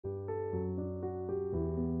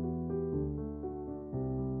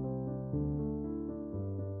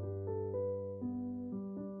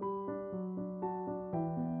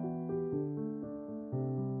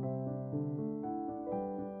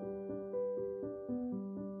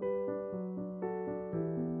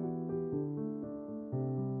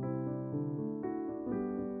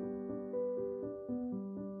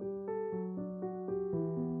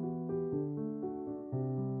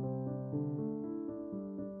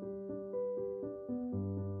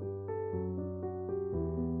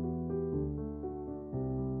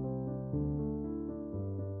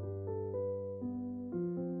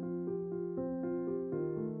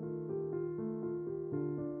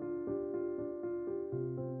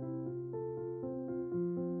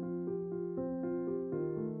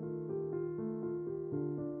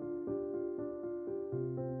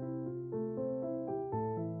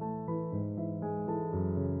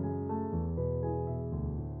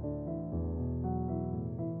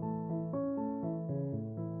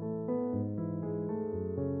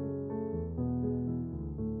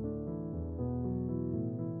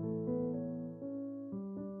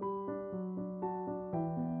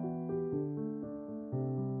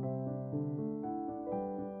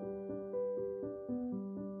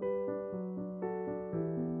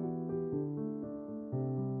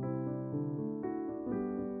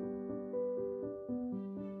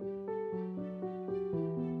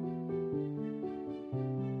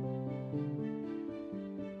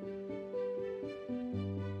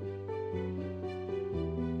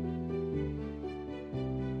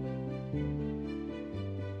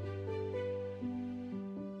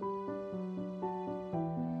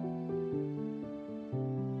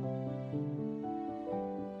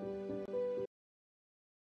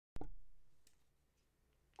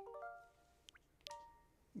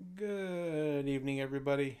evening,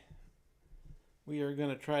 everybody. We are going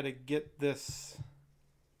to try to get this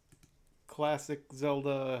classic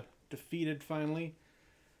Zelda defeated finally.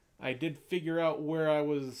 I did figure out where I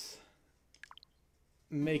was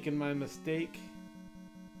making my mistake.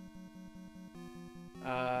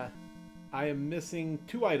 I am missing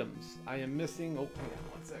two items. I am missing... Oh, hang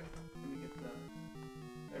on one sec. Let me get the...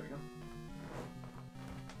 There we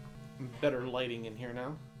go. Better lighting in here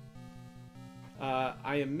now.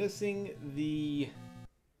 I am missing the...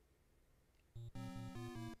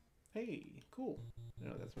 Hey, cool. No,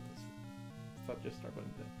 that's what this... I thought just start button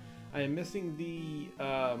did. I am missing the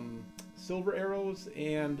silver arrows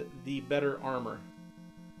and the better armor.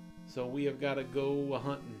 So we have got to go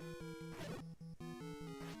hunting.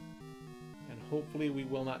 And hopefully we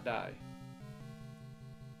will not die.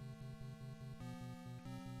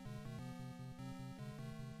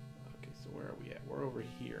 Okay, so where are we at? We're over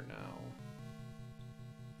here now.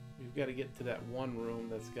 We've got to get to that one room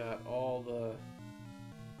that's got all the...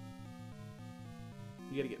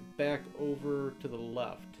 We got to get back over to the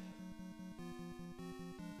left.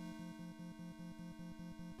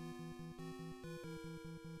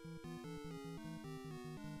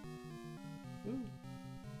 Ooh.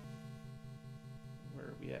 Where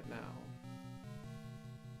are we at now?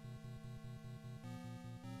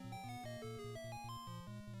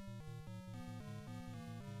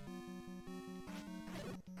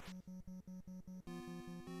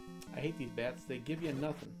 I hate these bats. They give you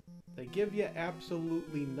nothing. They give you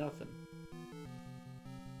absolutely nothing.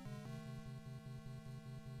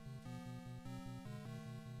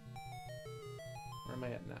 Where am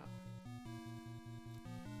I at now?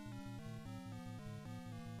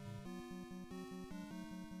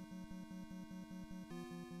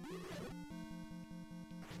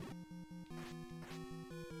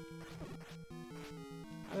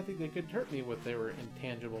 I don't think they could hurt me if they were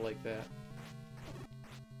intangible like that.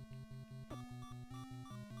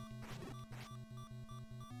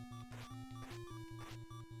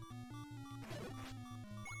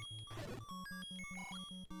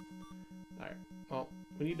 Alright, well,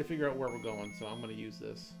 we need to figure out where we're going, so I'm going to use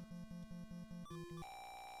this.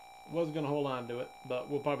 Was going to hold on to it, but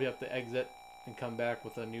we'll probably have to exit and come back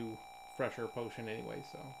with a new, fresher potion anyway,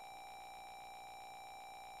 so...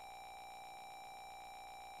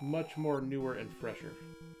 Much more newer and fresher.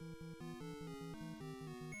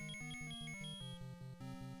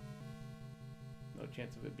 No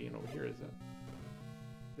chance of it being over here, is it?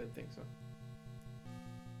 Didn't think so.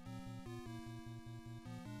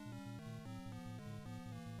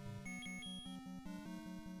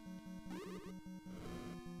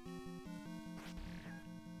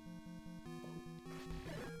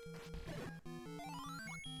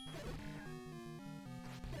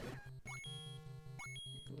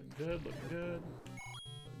 Looking good, looking good,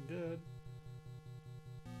 looking good.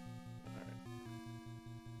 Alright.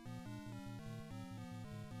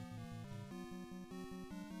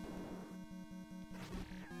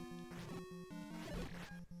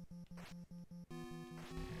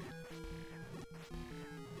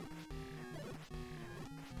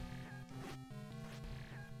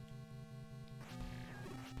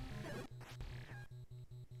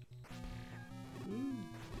 Ooh.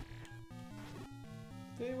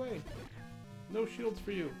 Stay away. No shields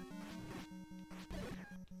for you.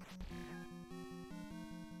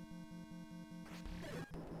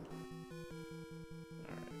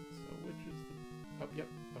 Alright, so which is the... Oh, yep.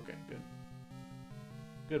 Okay, good.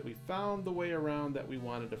 Good, we found the way around that we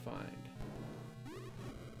wanted to find.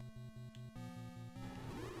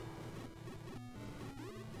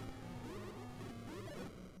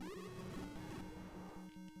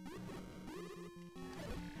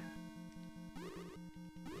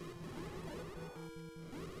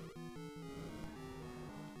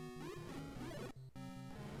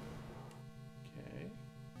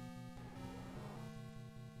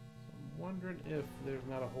 Wondering if there's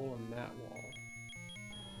not a hole in that wall.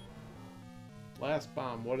 Last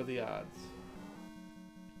bomb, what are the odds?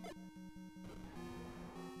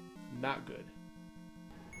 Not good.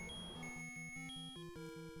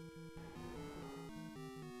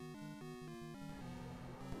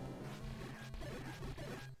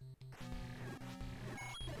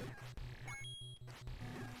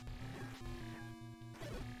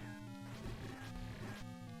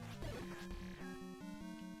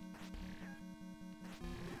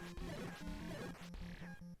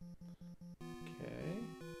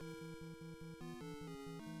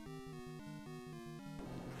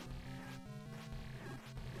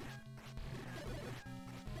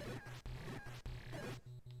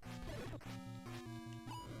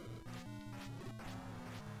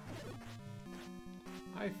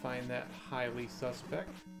 I find that highly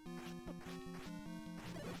suspect.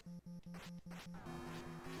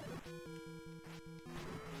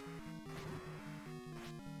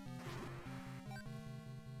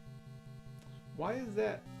 Why is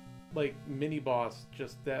that, like, mini-boss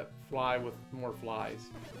just that fly with more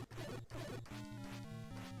flies?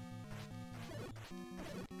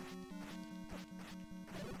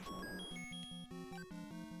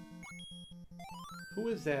 Who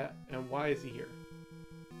is that, and why is he here?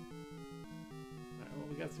 Alright, well,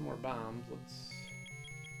 we got some more bombs. Let's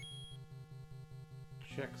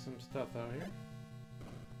check some stuff out here.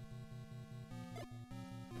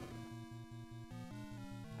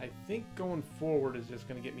 I think going forward is just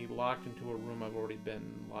going to get me locked into a room I've already been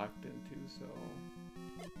locked into, so...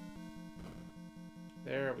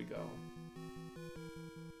 There we go.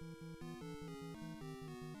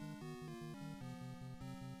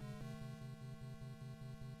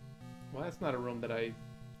 Well, that's not a room that I've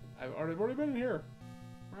already been in here.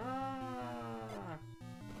 Ah!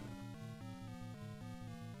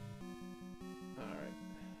 Alright.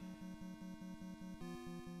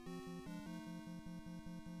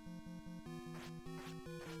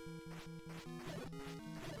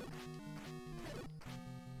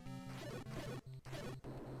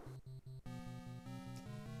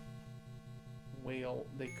 Well,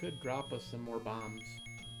 they could drop us some more bombs.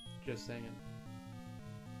 Just saying.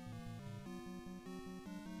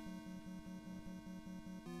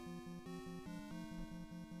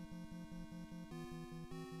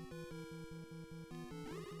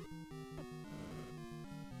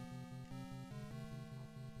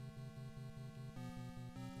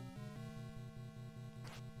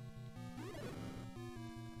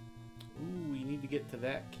 Ooh, we need to get to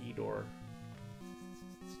that key door.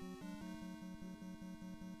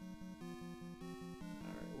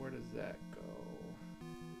 Alright, where does that go?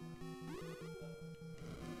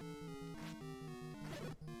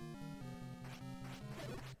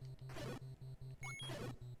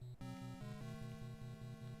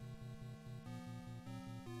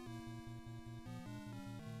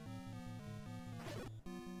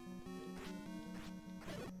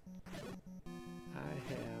 I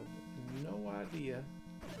have no idea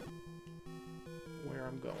where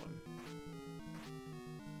I'm going.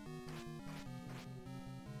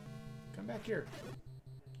 Come back here.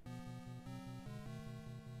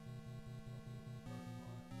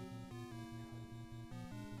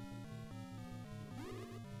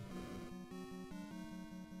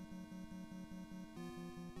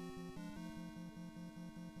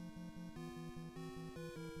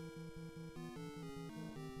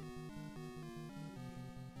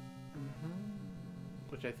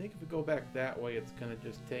 Which I think if we go back that way, it's gonna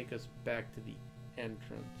just take us back to the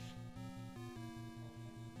entrance.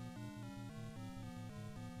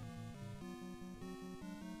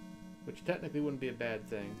 Which technically wouldn't be a bad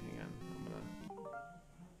thing. Hang on,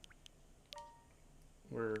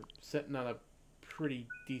 we're sitting on a pretty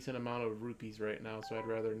decent amount of rupees right now, so I'd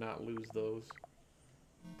rather not lose those.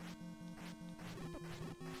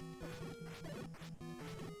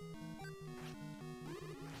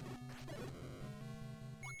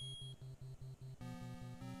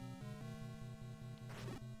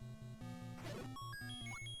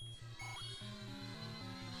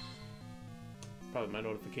 Probably my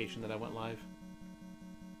notification that I went live.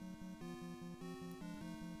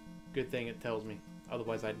 Good thing it tells me.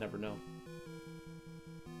 Otherwise, I'd never know.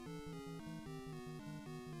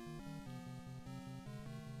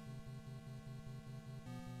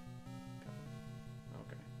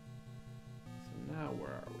 Okay. So now where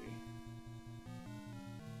are we?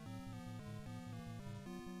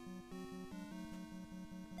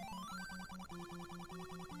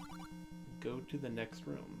 Go to the next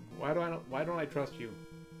room. Why don't I trust you?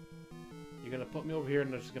 You're gonna put me over here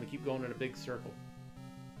and they're just gonna keep going in a big circle.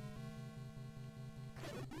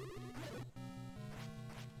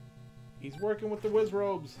 He's working with the whiz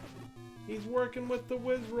robes. He's working with the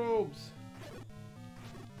whiz robes.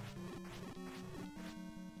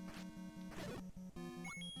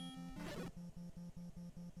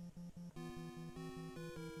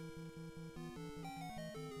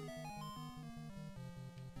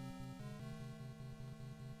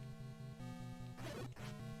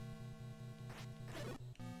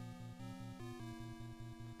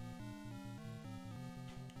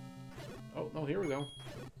 Oh, no, here we go.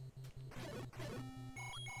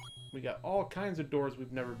 We got all kinds of doors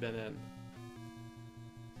we've never been in.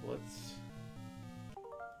 So let's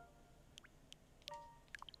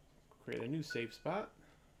create a new safe spot.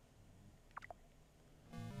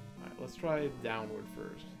 Alright, let's try downward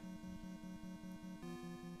first.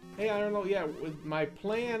 Hey, I don't know, yeah, my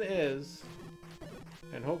plan is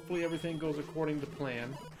and hopefully everything goes according to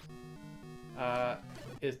plan,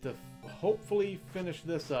 is to hopefully finish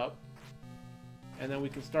this up, and then we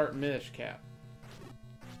can start Minish Cap,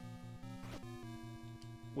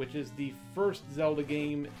 which is the first Zelda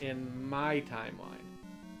game in my timeline,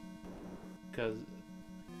 because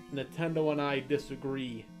Nintendo and I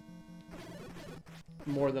disagree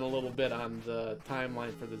more than a little bit on the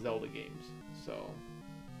timeline for the Zelda games, so...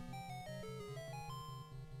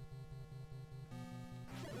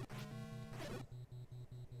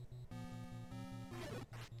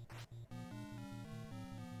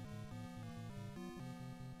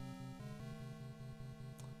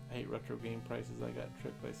 I hate retro game prices. I got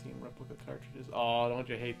tricked by seeing replica cartridges. Oh, don't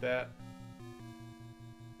you hate that?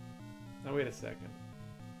 Now wait a second.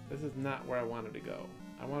 This is not where I wanted to go.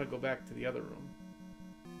 I want to go back to the other room.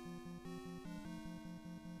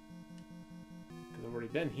 Because I've already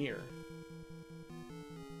been here.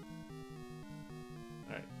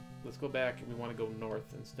 Alright, let's go back and we want to go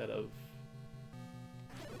north instead of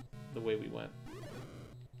the way we went.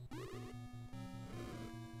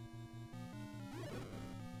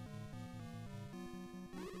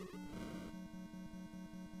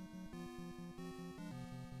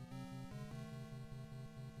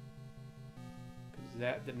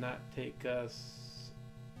 That did not take us...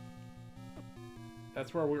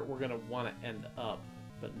 That's where we're going to want to end up,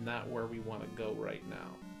 but not where we want to go right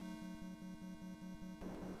now.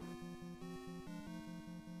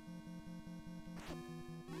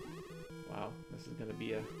 Wow, this is going to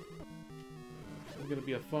be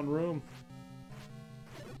a fun room.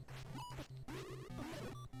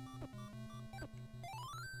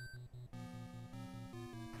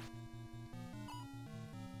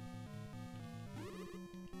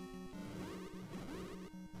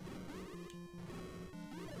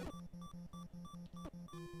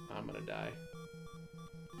 I'm gonna die.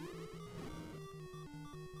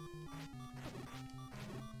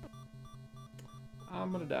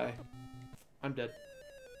 I'm gonna die. I'm dead.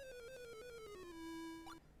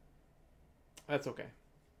 That's okay.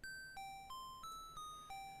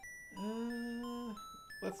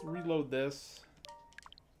 Let's reload this.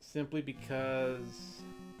 Simply because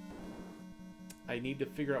I need to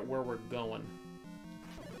figure out where we're going.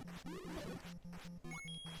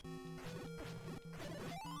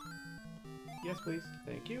 Yes, please.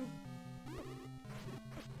 Thank you.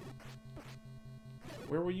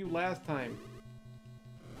 Where were you last time?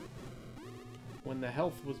 When the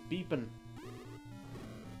health was beeping.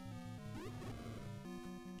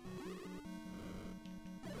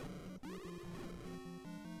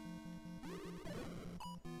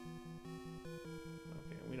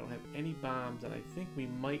 Okay, we don't have any bombs, and I think we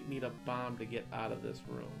might need a bomb to get out of this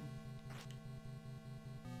room.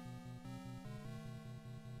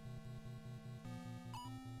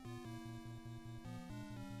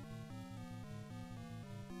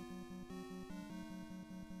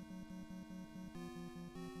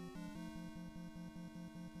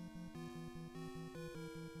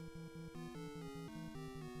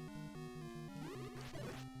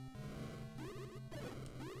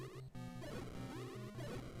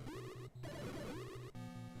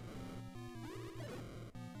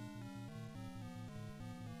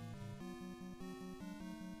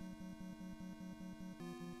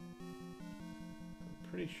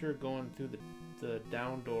 Pretty sure going through the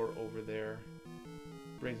down door over there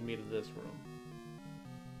brings me to this room.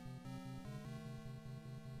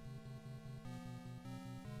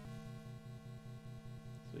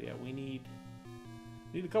 So yeah, we need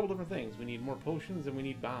a couple different things. We need more potions and we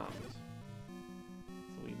need bombs.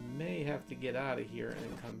 So we may have to get out of here and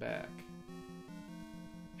then come back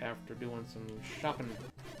after doing some shopping.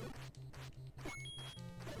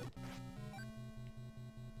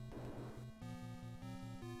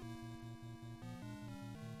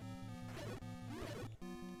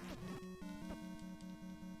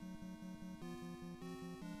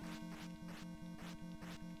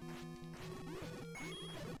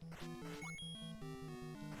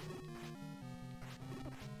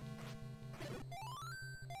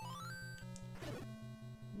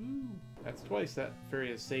 That's twice that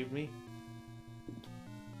fairy has saved me.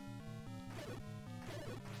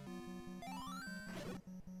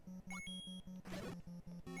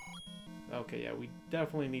 Okay, yeah, we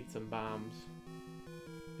definitely need some bombs.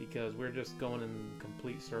 Because we're just going in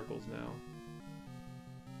complete circles now.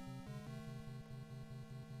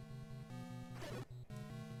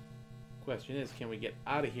 Question is, can we get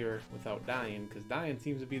out of here without dying? Because dying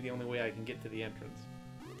seems to be the only way I can get to the entrance.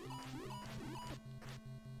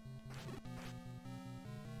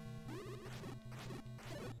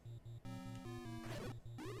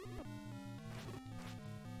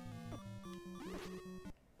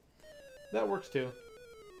 That works too.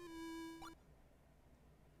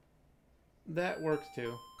 That works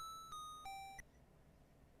too.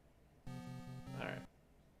 Alright.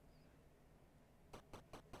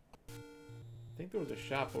 I think there was a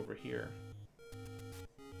shop over here.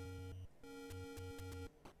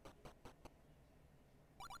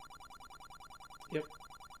 Yep.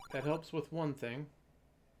 That helps with one thing.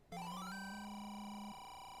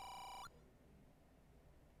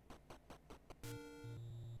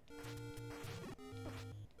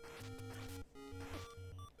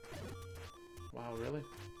 Wow, really?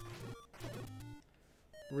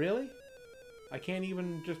 Really? I can't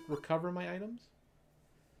even just recover my items?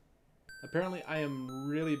 Apparently I am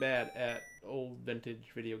really bad at old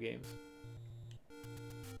vintage video games.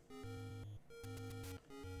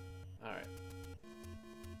 Alright.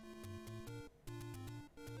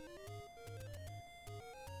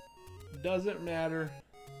 Doesn't matter.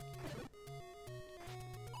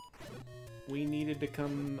 We needed to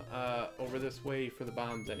come over this way for the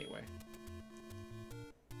bombs anyway.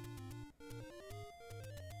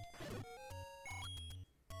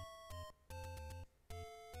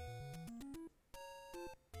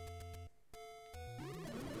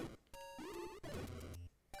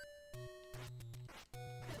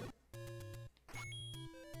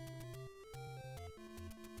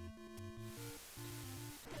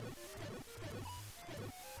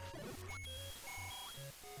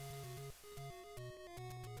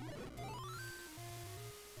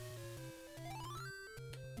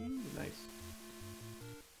 Nice.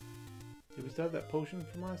 Did we still have that potion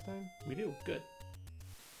from last time? We do. Good.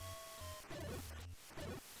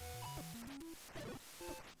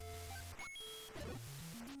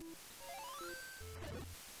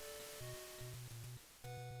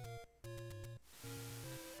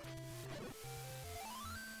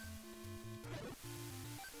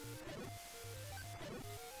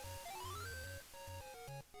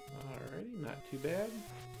 Alrighty, not too bad.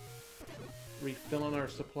 Refilling our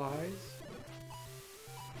supplies.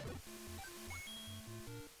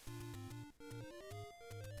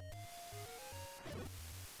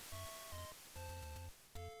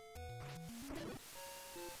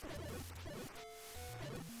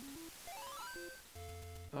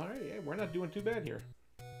 Alright, yeah, we're not doing too bad here.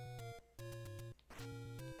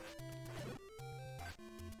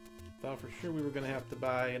 Thought for sure we were going to have to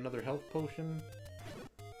buy another health potion.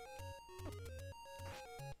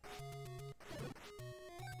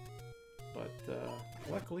 But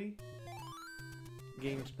luckily,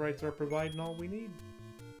 game sprites are providing all we need.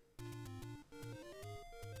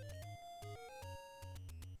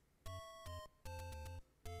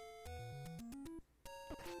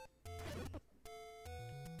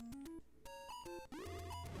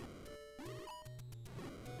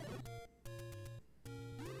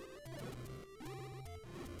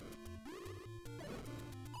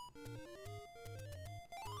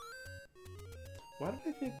 Why did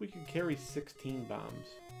I think we could carry 16 bombs?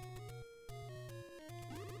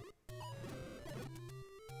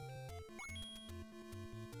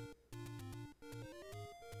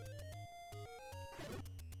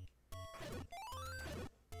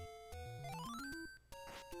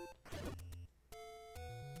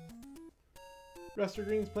 Ruster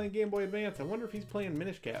Green's playing Game Boy Advance. I wonder if he's playing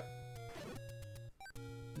Minish Cap.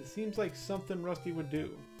 It seems like something Rusty would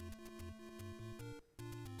do.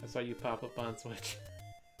 I saw you pop up on Switch.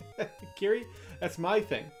 Kiri, that's my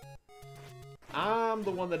thing. I'm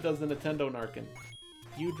the one that does the Nintendo narking.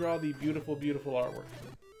 You draw the beautiful, beautiful artwork.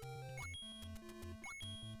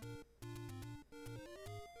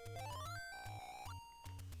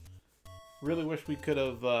 Really wish we could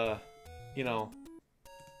have, you know,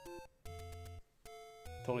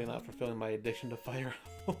 totally not fulfilling my addiction to Fire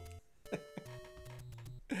Emblem.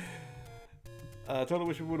 Totally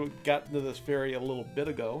wish we would have gotten to this ferry a little bit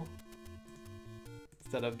ago,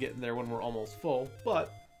 instead of getting there when we're almost full,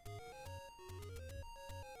 but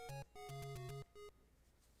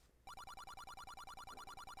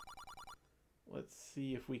let's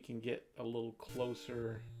see if we can get a little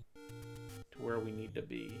closer to where we need to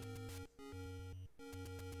be.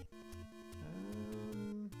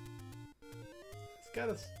 It's got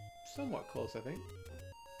us somewhat close, I think.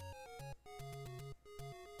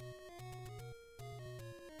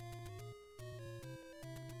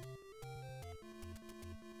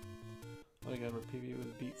 Oh my god, my PB was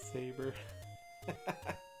Beat Saber.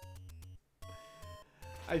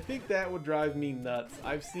 I think that would drive me nuts.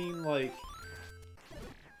 I've seen, like...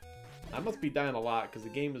 I must be dying a lot, because the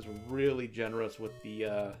game is really generous with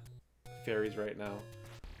the fairies right now.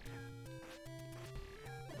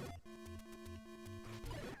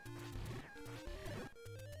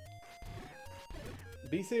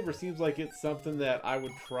 Beast Saber seems like it's something that I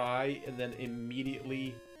would try and then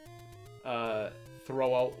immediately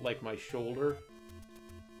throw out like my shoulder.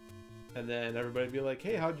 And then everybody would be like,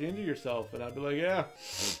 hey, how'd you injure yourself? And I'd be like, yeah,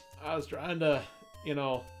 I was trying to, you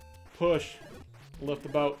know, push, lift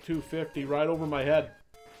about 250 right over my head.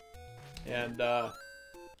 And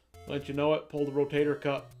let you know it, pulled the rotator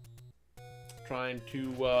cuff. Trying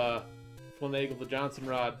to finagle the Johnson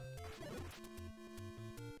rod.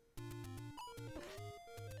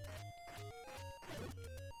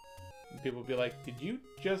 And people would be like, did you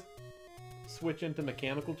just switch into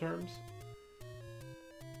mechanical terms?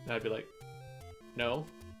 And I'd be like, no.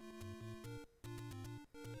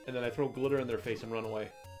 And then I throw glitter in their face and run away.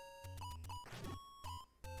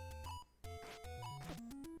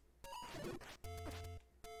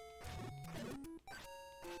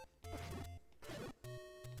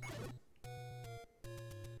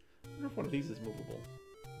 I wonder if one of these is movable.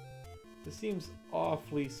 This seems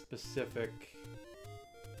awfully specific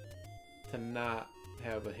to not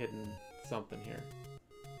have a hidden something here.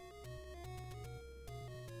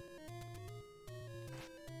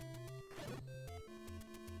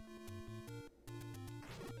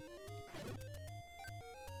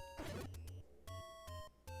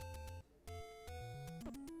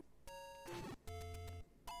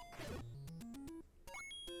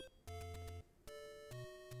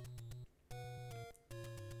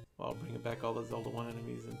 Well, bringing back all the Zelda 1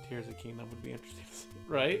 enemies and Tears of Kingdom would be interesting to see,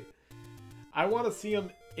 right? I want to see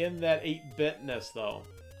them in that 8-bitness, though.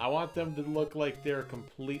 I want them to look like they're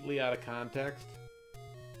completely out of context.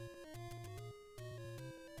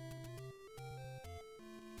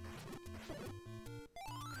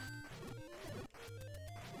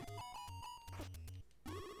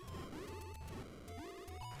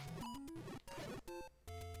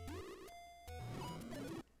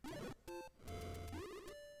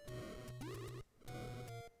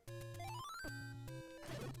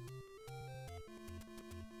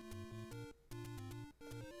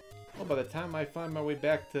 Well, by the time I find my way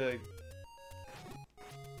back to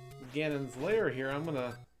Ganon's lair here, I'm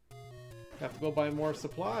gonna have to go buy more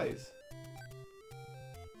supplies.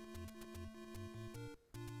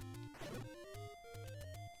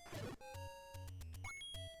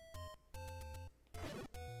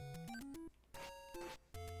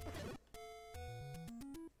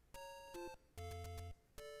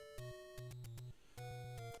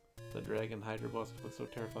 The Dragon Hydra boss looks so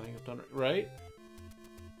terrifying. I've done it right.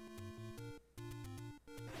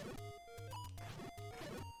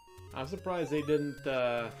 I'm surprised they didn't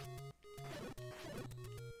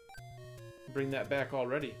bring that back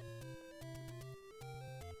already.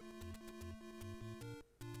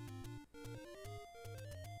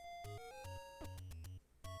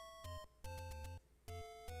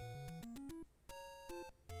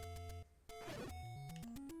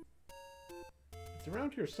 It's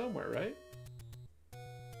around here somewhere, right?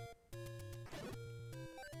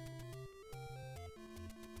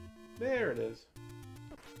 There it is.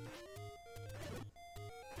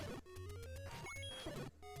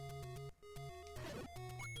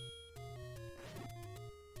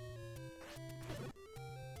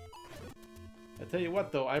 I tell you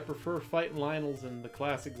what, though, I prefer fighting Lionels in the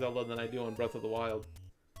classic Zelda than I do in Breath of the Wild.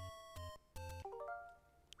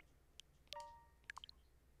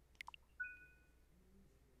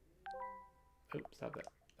 Oops, stop that.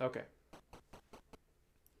 Okay.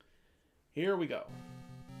 Here we go.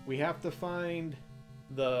 We have to find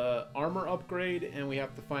the armor upgrade, and we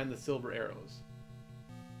have to find the silver arrows.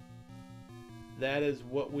 That is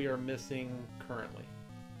what we are missing currently.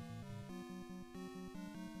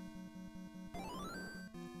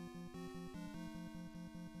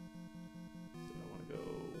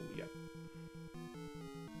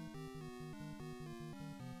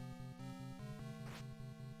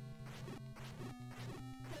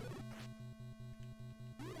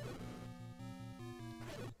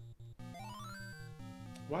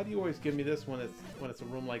 Why do you always give me this when it's a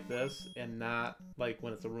room like this and not like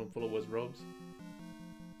when it's a room full of wizard robes?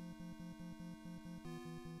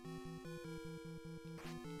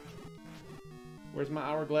 Where's my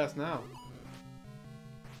hourglass now?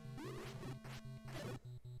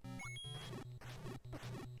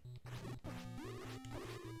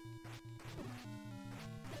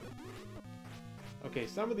 Okay,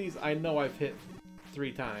 some of these I know I've hit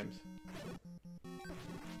 3 times.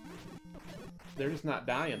 They're just not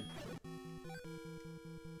dying.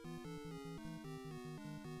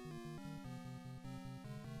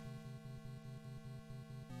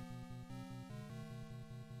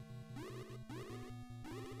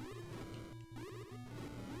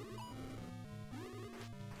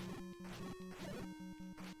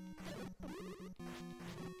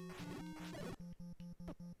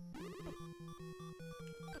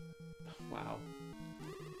 Wow.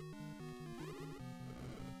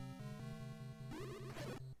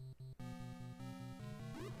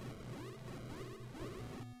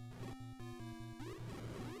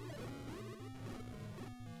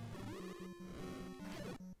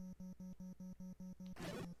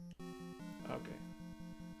 Okay.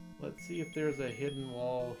 Let's see if there's a hidden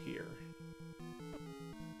wall here.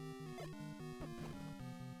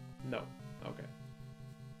 No. Okay.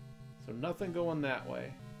 So nothing going that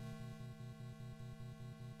way.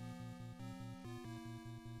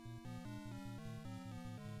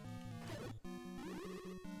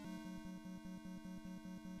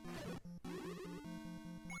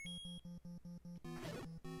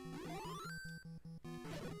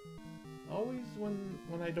 Always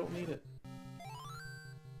when I don't need it.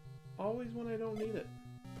 Always when I don't need it.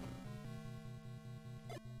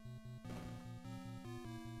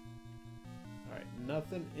 Alright,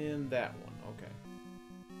 nothing in that one. Okay.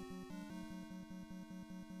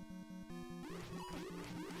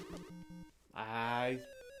 I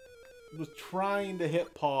was trying to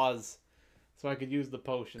hit pause so I could use the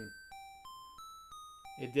potion.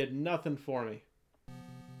 It did nothing for me.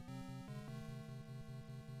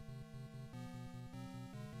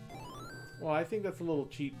 Well, I think that's a little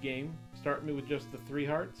cheap game. Starting me with just the 3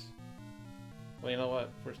 hearts. Well, you know what?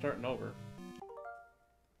 We're starting over.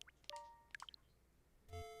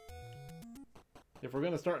 If we're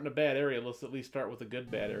going to start in a bad area, let's at least start with a good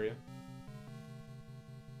bad area.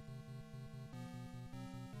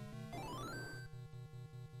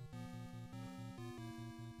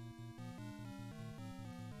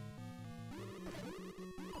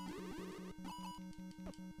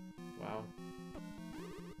 Wow.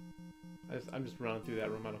 I'm just running through that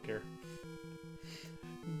room. I don't care.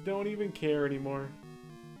 Don't even care anymore.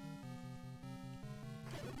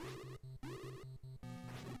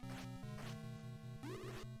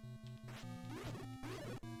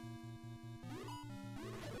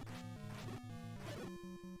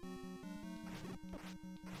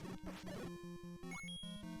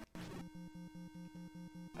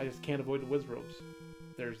 I just can't avoid the whiz ropes.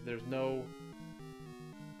 There's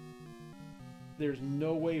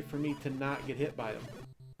no way for me to not get hit by them.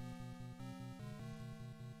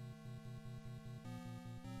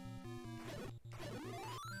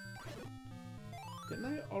 Didn't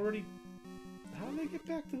I already... How did I get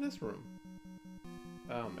back to this room?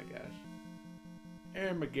 Oh my gosh.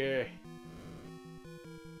 Oh my god.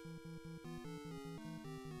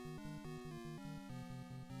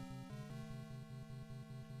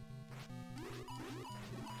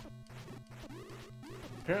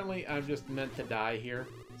 Apparently, I'm just meant to die here,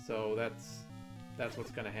 so that's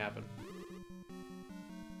what's gonna happen.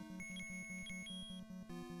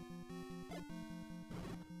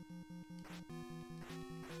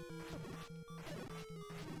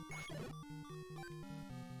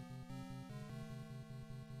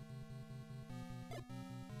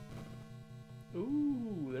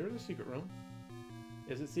 Ooh, there's a secret room.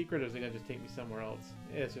 Is it secret, or is it gonna just take me somewhere else?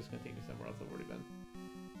 Yeah, it's just gonna take me somewhere else I've already been.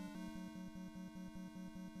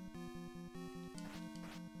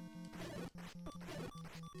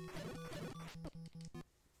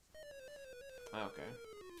 Okay.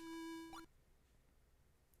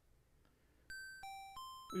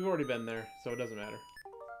 We've already been there, so it doesn't matter.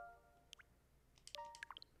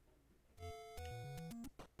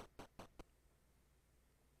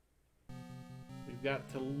 We've got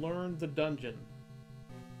to learn the dungeon.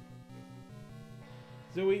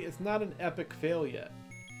 Zooey, it's not an epic fail yet.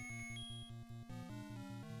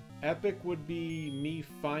 Epic would be me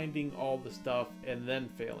finding all the stuff and then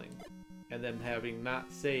failing. And then having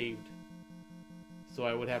not saved. So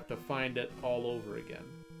I would have to find it all over again.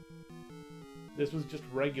 This was just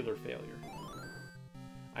regular failure.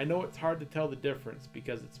 I know it's hard to tell the difference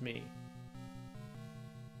because it's me.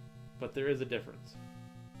 But there is a difference.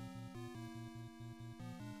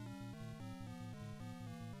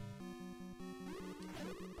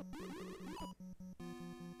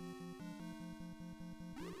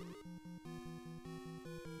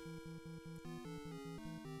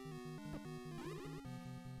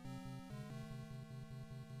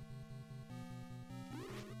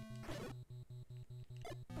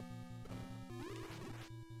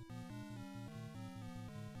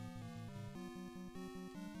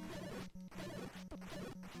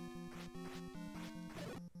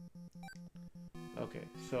 Okay,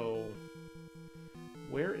 so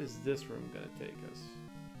where is this room gonna take us?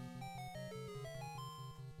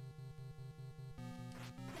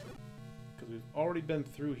 Because we've already been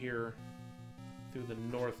through here, through the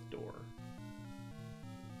north door.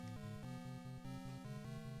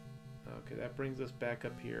 Okay, that brings us back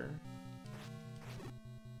up here.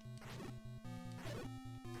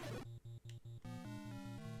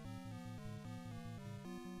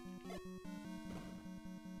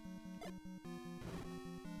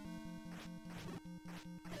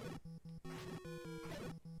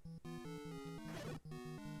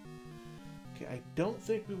 Okay, I don't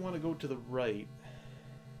think we want to go to the right.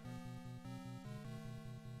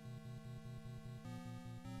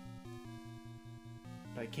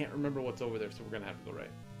 I can't remember what's over there, so we're gonna have to go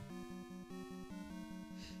right.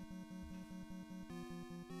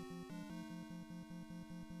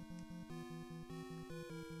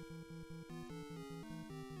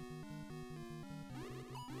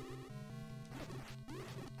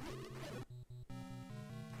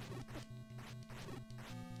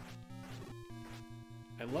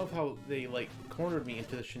 I love how they, like, cornered me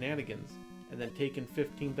into the shenanigans and then taken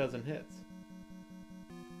 15 dozen hits.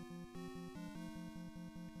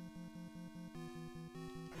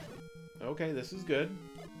 Okay, this is good.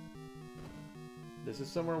 This is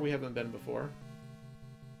somewhere we haven't been before.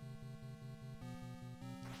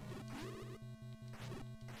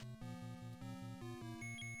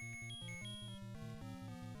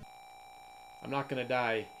 I'm not gonna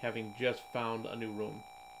die having just found a new room.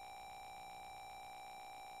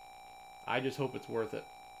 I just hope it's worth it.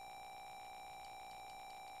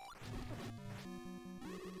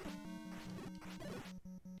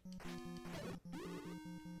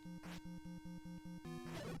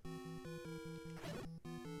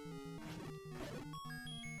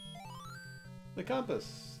 The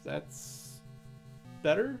compass. That's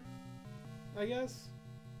better, I guess.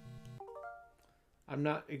 I'm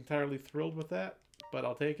not entirely thrilled with that, but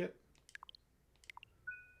I'll take it.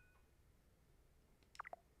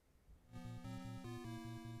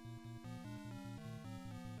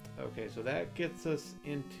 Okay, so that gets us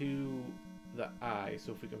into the eye.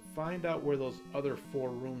 So if we can find out where those other 4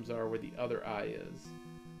 rooms are, where the other eye is,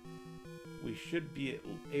 we should be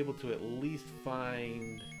able to at least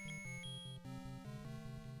find...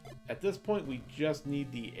 At this point, we just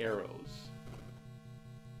need the arrows.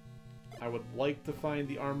 I would like to find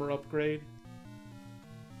the armor upgrade,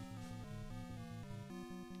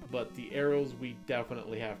 but the arrows we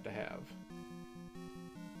definitely have to have.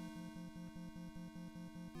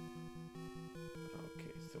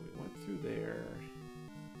 Okay, so we went through there.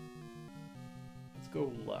 Let's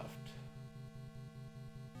go left.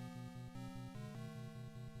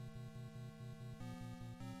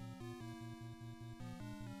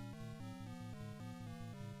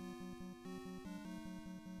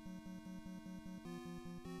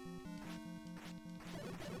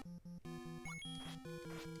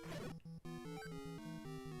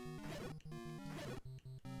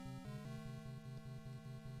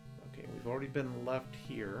 We've already been left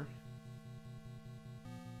here.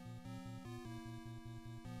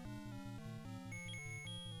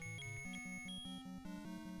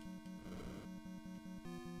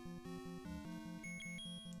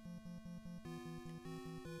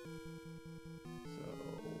 So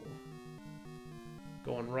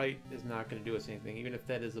going right is not going to do us anything, even if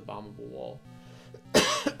that is a bombable wall.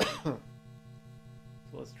 So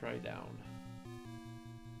let's try down.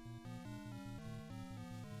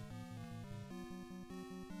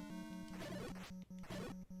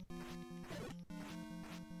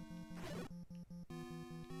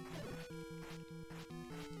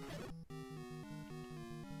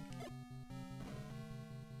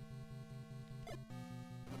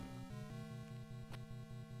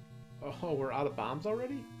 Oh, we're out of bombs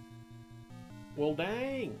already? Well,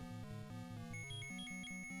 dang!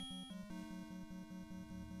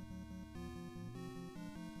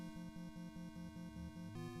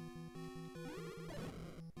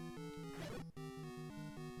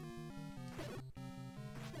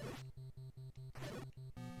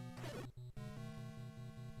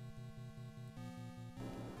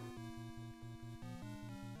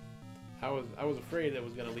 I was afraid that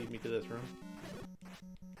was going to lead me to this room.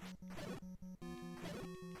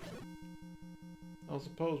 I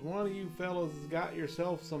suppose one of you fellas has got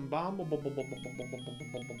yourself some bombable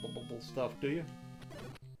stuff, do you?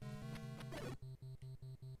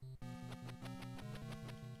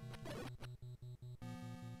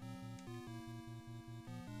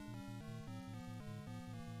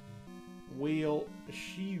 We'll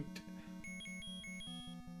shoot.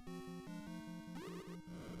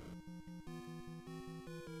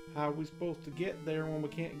 How are we supposed to get there when we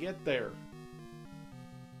can't get there?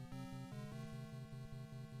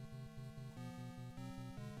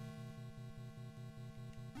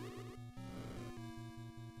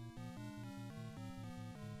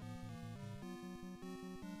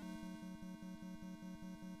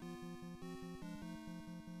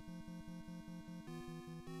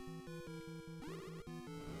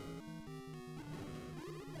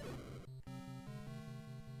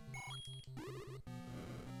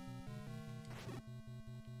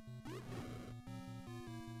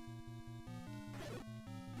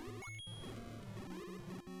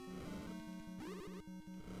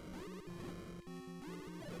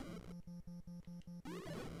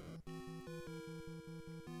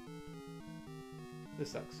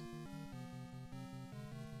 This sucks.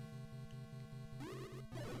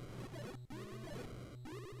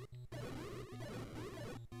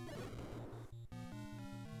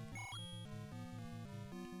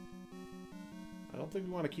 I don't think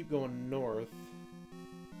we want to keep going north.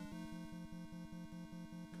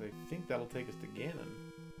 Because I think that'll take us to Ganon.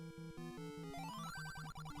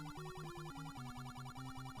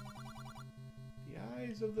 The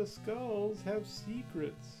eyes of the skulls have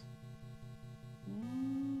secrets. Ooh.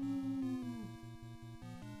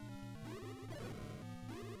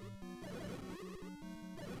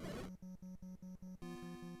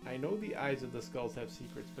 I know the eyes of the skulls have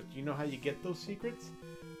secrets, but do you know how you get those secrets?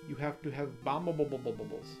 You have to have bombables.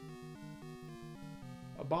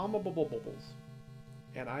 Bombables.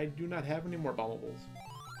 And I do not have any more bombables.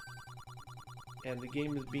 And the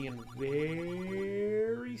game is being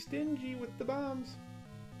very stingy with the bombs.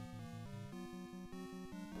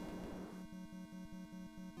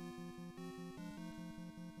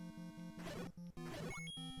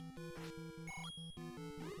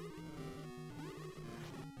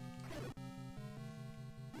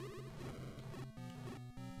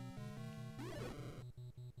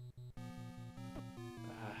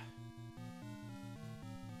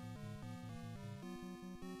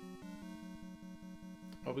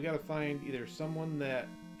 Well, we gotta find either someone that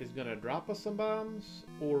is gonna drop us some bombs,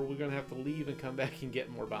 or we're gonna have to leave and come back and get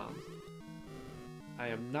more bombs. I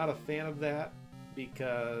am not a fan of that,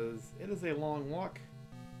 because it is a long walk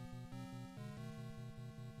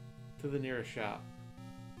to the nearest shop.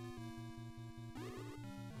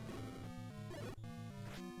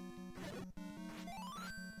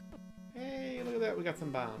 Hey, look at that, we got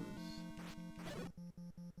some bombs.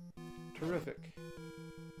 Terrific.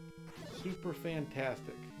 Super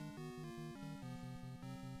fantastic.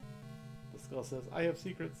 The skull says, I have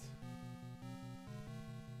secrets.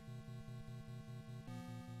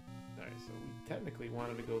 Alright, so we technically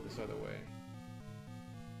wanted to go this other way.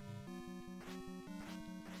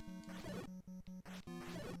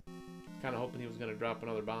 Kind of hoping he was going to drop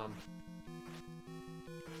another bomb.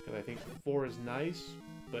 Because I think 4 is nice,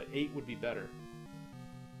 but 8 would be better.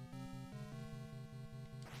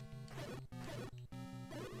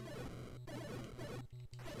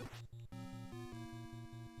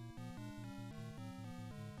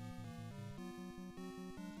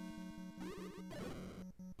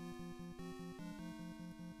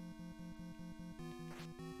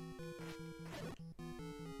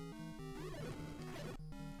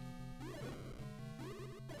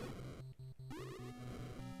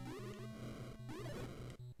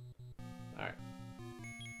 Alright.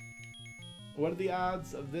 What are the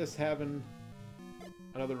odds of this having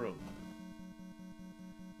another room?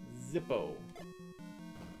 Zippo.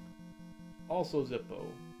 Also Zippo.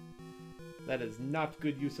 That is not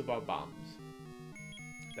good use of our bombs.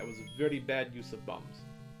 That was a very bad use of bombs.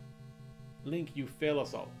 Link, you fail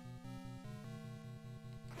us all.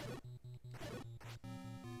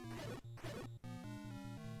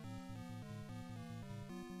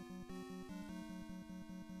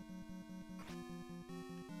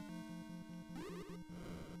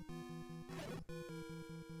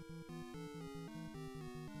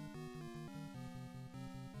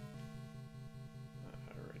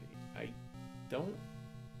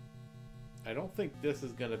 I don't think this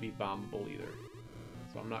is going to be bombable either,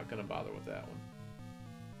 so I'm not going to bother with that one.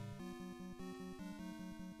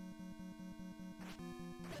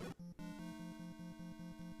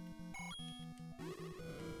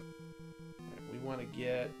 Right, we want to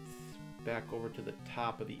get back over to the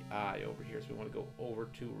top of the eye over here, so we want to go over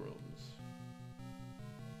 2 rooms.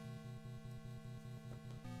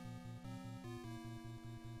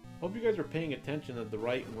 Hope you guys are paying attention to the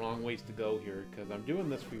right and wrong ways to go here, because I'm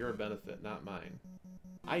doing this for your benefit, not mine.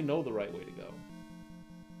 I know the right way to go.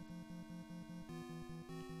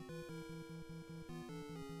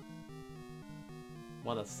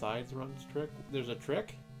 Want a sides runs trick? There's a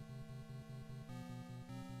trick?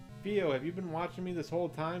 Theo, have you been watching me this whole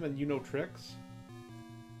time and you know tricks?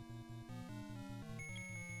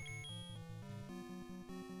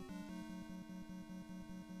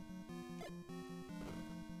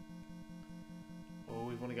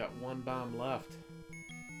 We've only got 1 bomb left.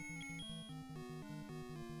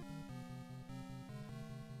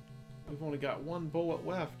 We've only got 1 bullet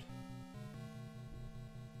left.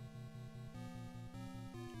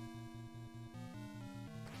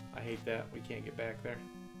 I hate that. We can't get back there.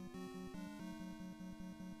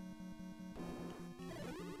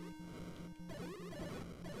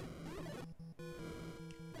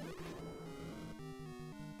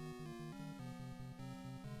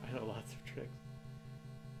 I know lots of tricks.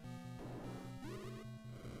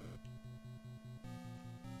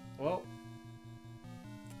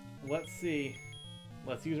 let's see.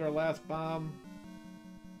 Let's use our last bomb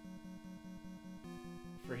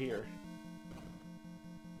for here.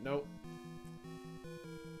 Nope.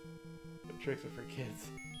 But tricks are for kids.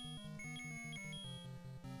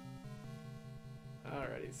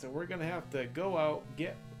 Alrighty, so we're gonna have to go out,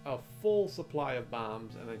 get a full supply of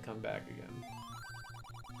bombs, and then come back again.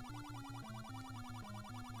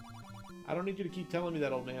 I don't need you to keep telling me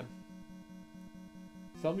that, old man.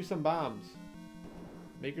 Sell me some bombs.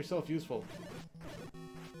 Make yourself useful.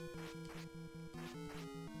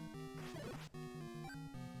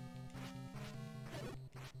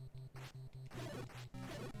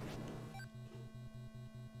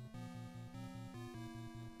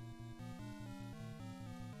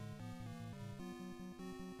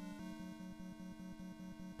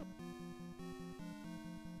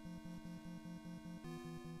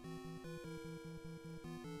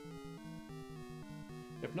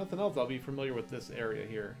 If nothing else, I'll be familiar with this area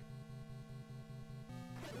here.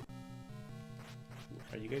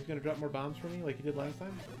 Are you guys gonna drop more bombs for me like you did last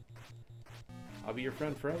time? I'll be your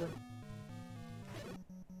friend forever.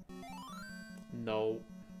 No.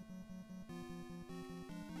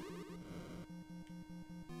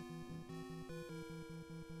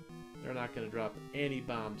 They're not gonna drop any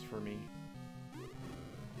bombs for me.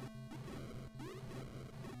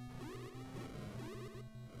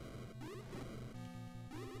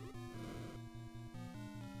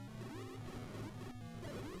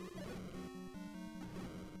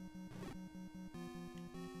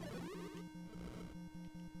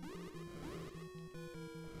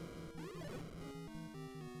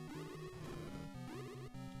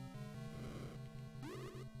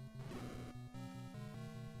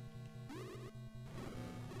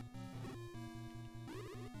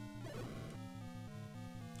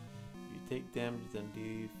 Take damage, then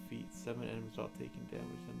defeat 7 enemies while taking damage,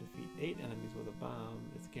 then defeat 8 enemies with a bomb.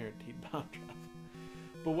 It's guaranteed bomb drop.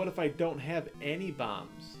 But what if I don't have any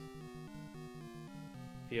bombs?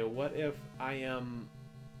 Yeah, what if I am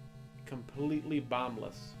completely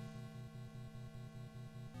bombless?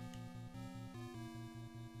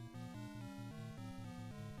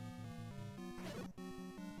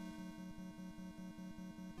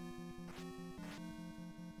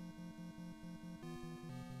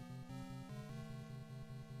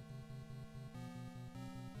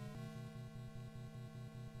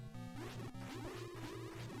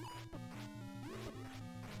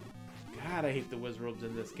 God, I hate the wizards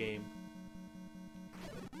in this game.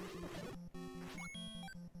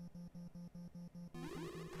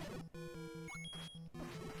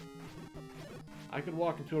 I could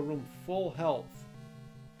walk into a room full health.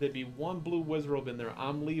 There'd be one blue wizard in there.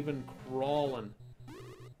 I'm leaving crawling.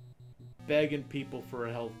 Begging people for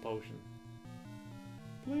a health potion.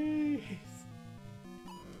 Please.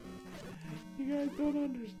 You guys don't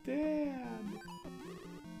understand.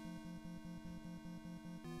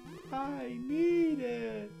 I need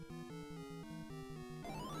it.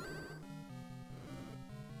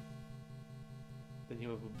 Then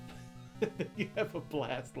you have a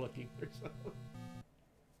blast looking for something.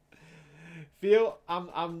 Feel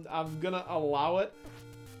I'm gonna allow it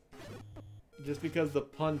just because the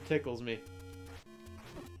pun tickles me.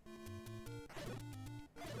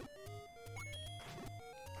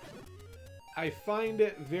 I find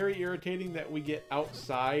it very irritating that we get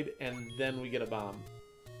outside and then we get a bomb.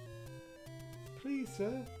 Please,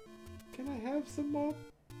 sir, can I have some more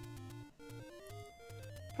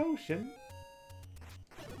potion?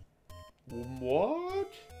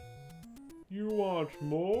 What? You want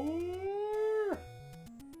more?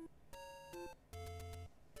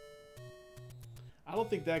 I don't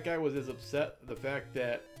think that guy was as upset the fact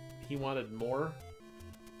that he wanted more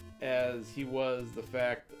as he was the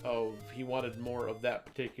fact of he wanted more of that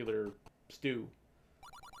particular stew.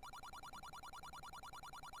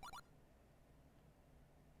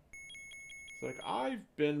 It's like,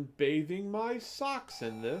 I've been bathing my socks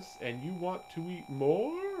in this, and you want to eat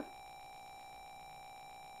more?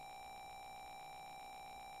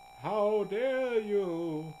 How dare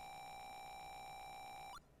you?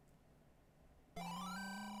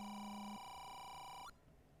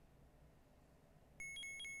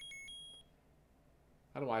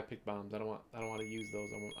 I don't know why I picked bombs. I don't want to use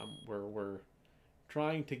those. We're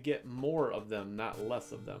trying to get more of them, not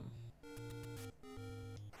less of them.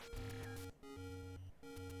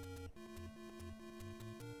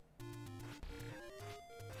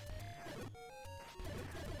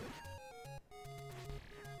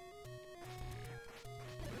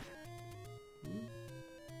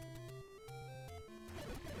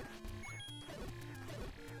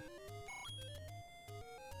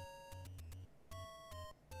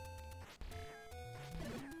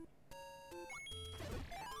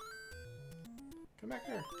 Come back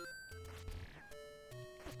here.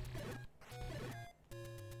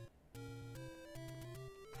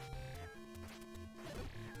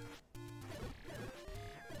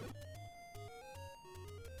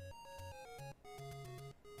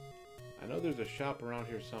 I know there's a shop around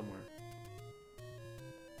here somewhere.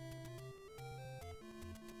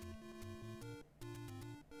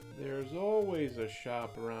 There's always a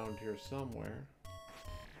shop around here somewhere.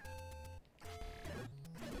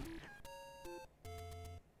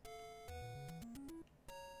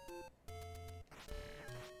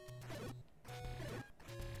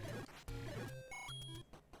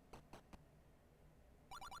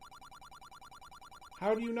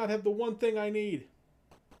 How do you not have the one thing I need?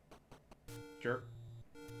 Jerk.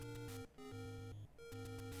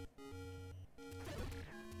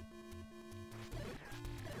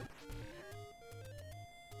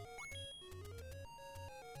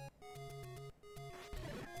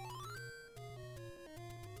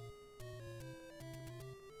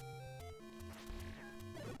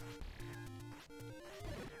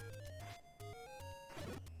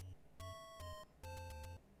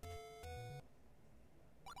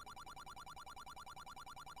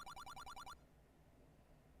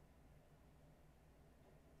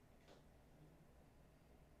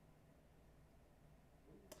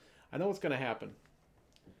 I know what's going to happen.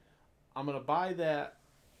 I'm going to buy that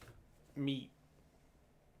meat,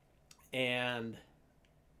 and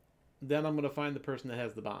then I'm going to find the person that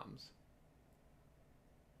has the bombs.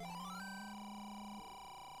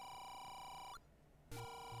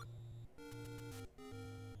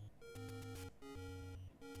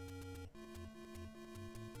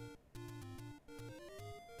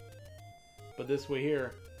 But this way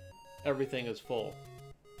here, everything is full.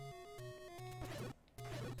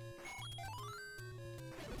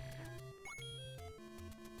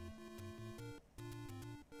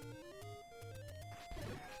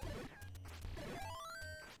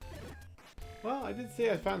 Well, I did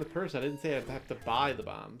say I found the person. I didn't say I'd have to buy the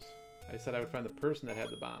bombs. I said I would find the person that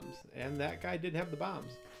had the bombs. And that guy did have the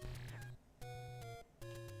bombs. I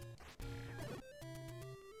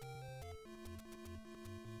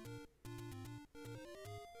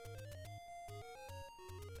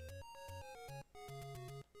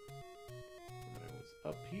was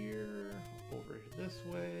up here, over this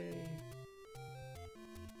way.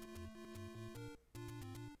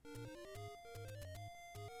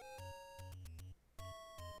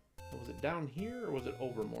 Was it down here, or was it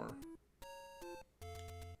over more?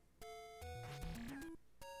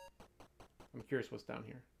 I'm curious what's down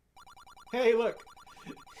here. Hey, look!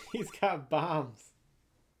 He's got bombs!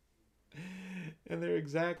 And they're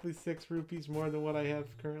exactly 6 rupees more than what I have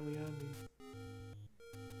currently on me.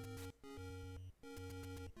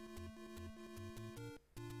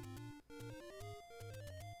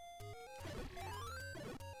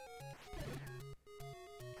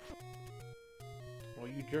 Oh,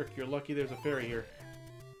 you jerk. You're lucky there's a fairy here.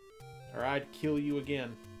 Or I'd kill you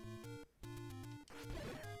again.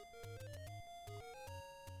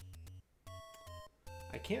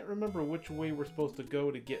 I can't remember which way we're supposed to go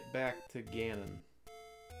to get back to Ganon.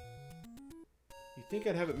 You'd think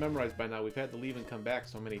I'd have it memorized by now. We've had to leave and come back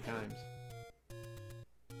so many times.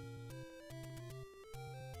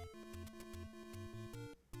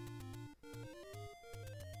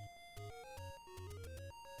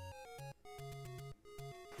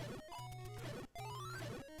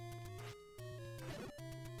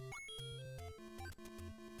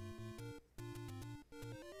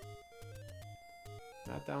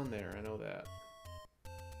 Not down there, I know that.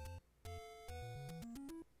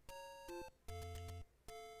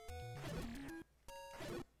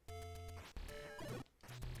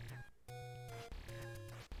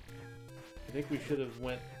 I think we should have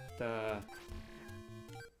went, we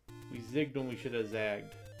zigged when we should have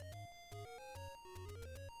zagged.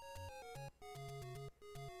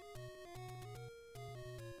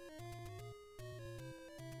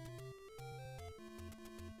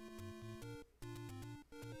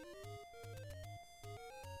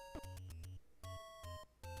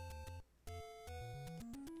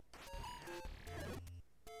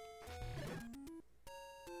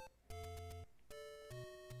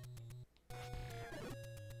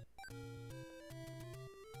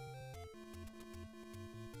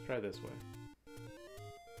 Try this way.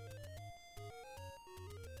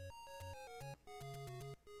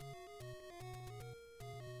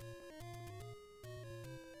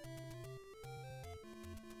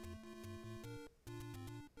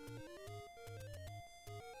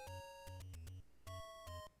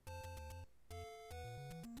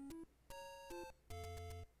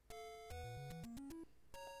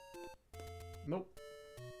 Nope.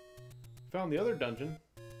 Found the other dungeon.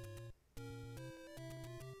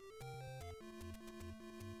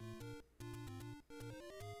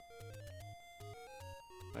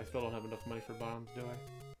 I still don't have enough money for bombs, do I?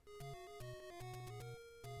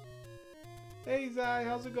 Hey, Zai,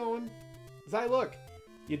 how's it going? Zai, look!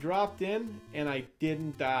 You dropped in, and I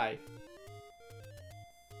didn't die.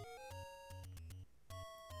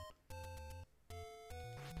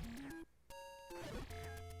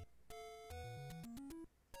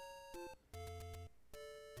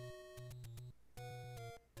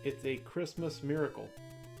 It's a Christmas miracle.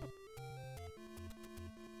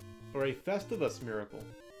 Or a Festivus miracle.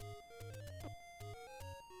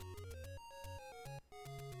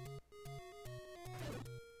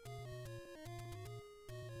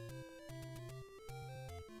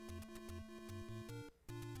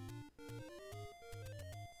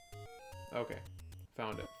 Okay,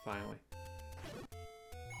 found it, finally.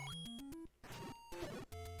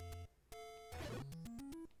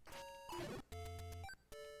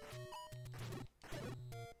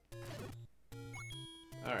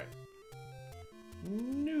 Alright.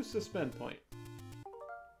 New suspend point.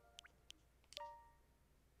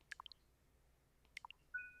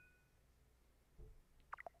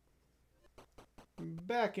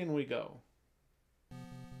 Back in we go.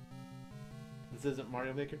 This isn't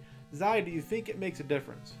Mario Maker. Zai, do you think it makes a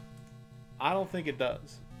difference? I don't think it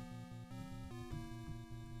does.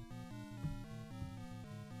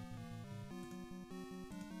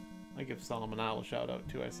 I give Solomon Owl a shout out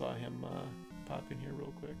too. I saw him pop in here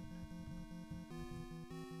real quick.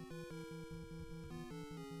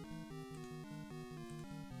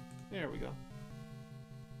 There we go.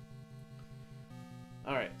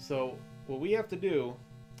 Alright, so what we have to do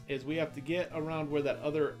is we have to get around where that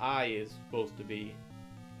other eye is supposed to be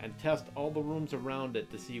and test all the rooms around it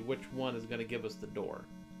to see which one is going to give us the door.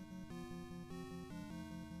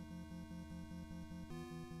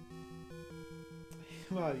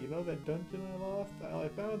 Come on, you know that dungeon I lost? I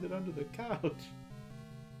found it under the couch.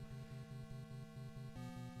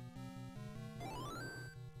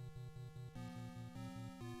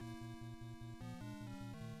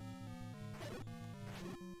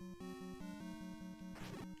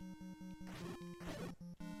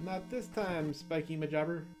 Not this time, Spiky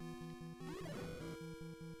Majabber.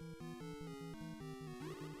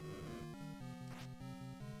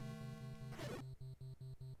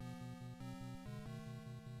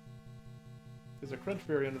 There's a crunch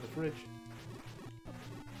berry under the fridge.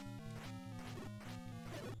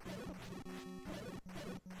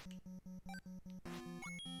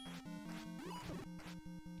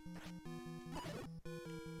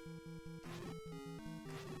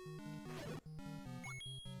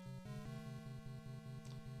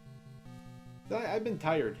 I've been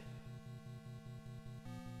tired.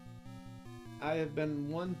 I have been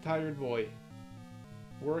one tired boy.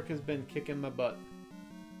 Work has been kicking my butt.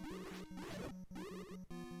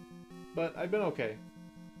 But I've been okay.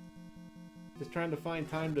 Just trying to find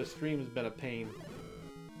time to stream has been a pain.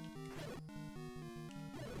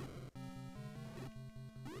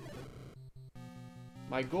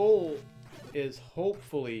 My goal is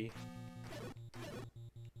hopefully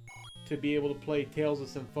to be able to play Tales of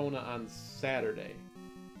Symphonia on Saturday.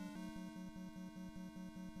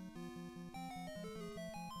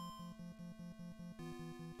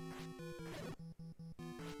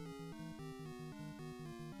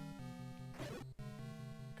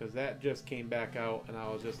 Because that just came back out and I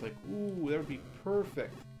was just like, ooh, that would be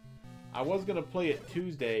perfect. I was going to play it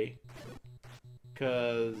Tuesday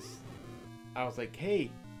because I was like,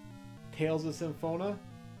 hey, Tales of Symphonia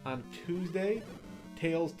on Tuesday?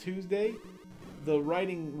 Tales Tuesday? The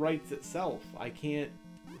writing writes itself. I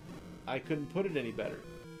couldn't put it any better.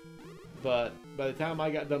 But by the time I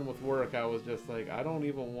got done with work, I was just like, I don't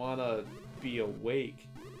even want to be awake,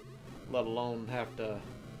 let alone have to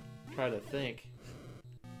try to think.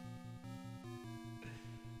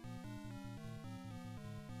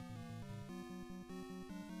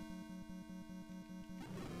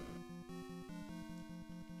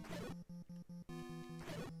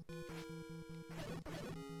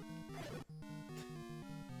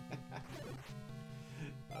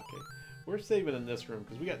 We're saving in this room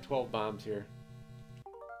because we got 12 bombs here.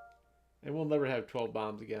 And we'll never have 12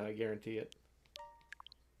 bombs again, I guarantee it.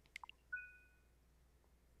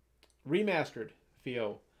 Remastered,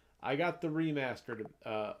 Theo. I got the remastered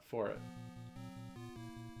for it.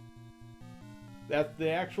 That's the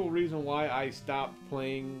actual reason why I stopped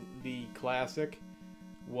playing the classic.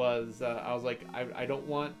 Was I was like, I don't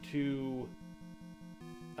want to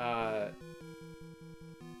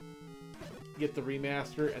get the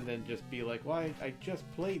remaster and then just be like, well, I just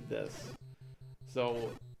played this.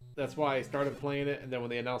 So That's why I started playing it, and then when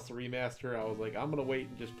they announced the remaster, I was like, I'm gonna wait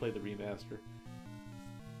and just play the remaster.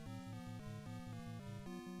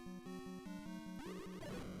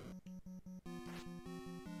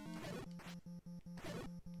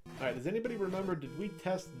 Alright, does anybody remember, did we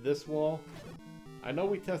test this wall? I know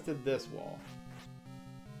we tested this wall.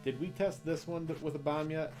 Did we test this one with a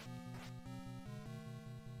bomb yet?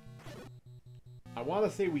 I want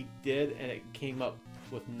to say we did, and it came up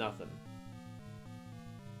with nothing.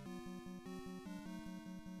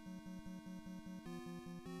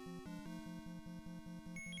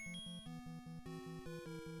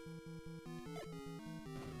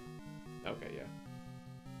 Okay, yeah.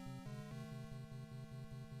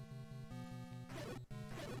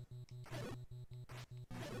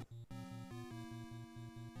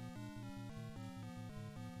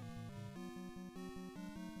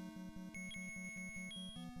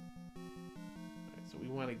 Alright, so we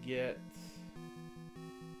want to get...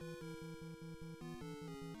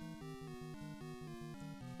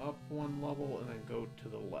 up one level and then go to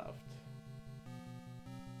the left.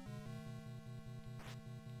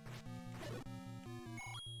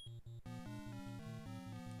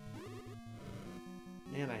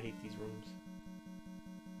 Man, I hate these rooms.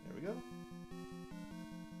 There we go.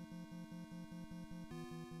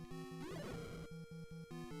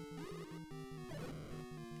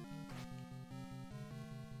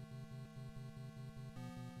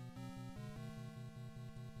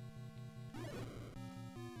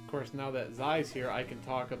 Of course, now that Zai's here, I can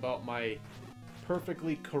talk about my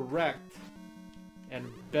perfectly correct and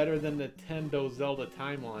better than Nintendo Zelda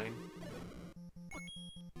timeline.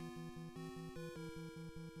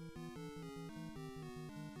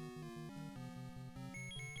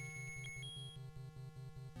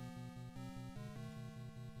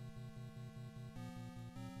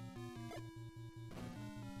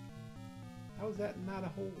 How is that not a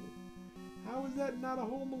hole? How is that not a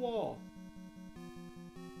hole in the wall?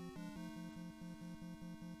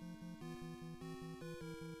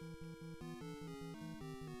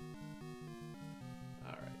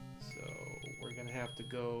 Alright, so we're gonna have to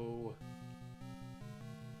go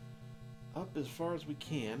up as far as we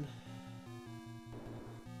can.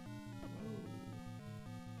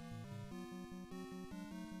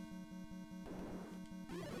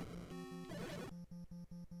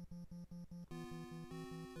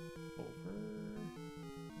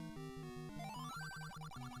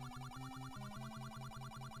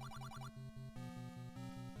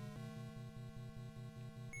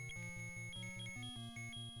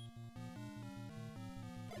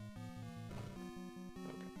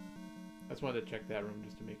 I just wanted to check that room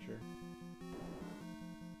just to make sure.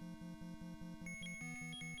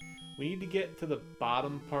 We need to get to the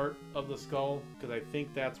bottom part of the skull, because I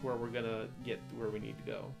think that's where we're going to get to where we need to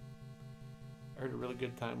go. I heard a really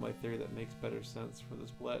good timeline theory that makes better sense for the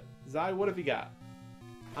split. Zai, what have you got?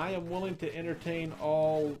 I am willing to entertain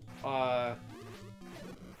all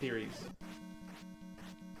theories.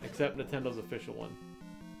 Except Nintendo's official one.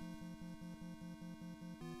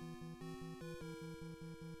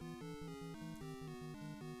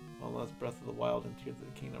 Unless Breath of the Wild and Tears of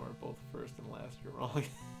the Kingdom are both first and last, you're wrong.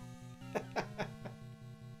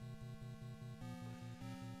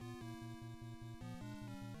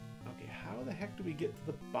 Okay, how the heck do we get to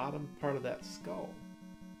the bottom part of that skull?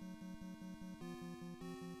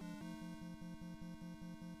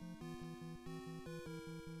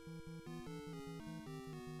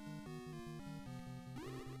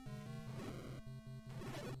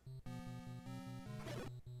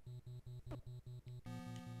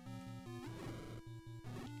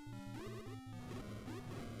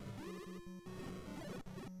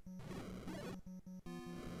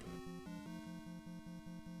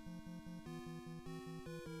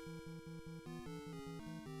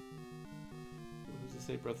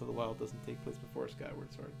 Say Breath of the Wild doesn't take place before Skyward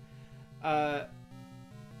Sword.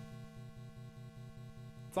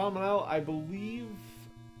 Salmonel, I believe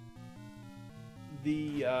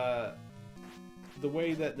the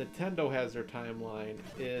way that Nintendo has their timeline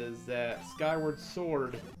is that Skyward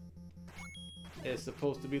Sword is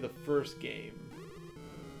supposed to be the first game.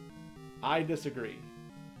 I disagree.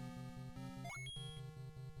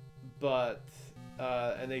 But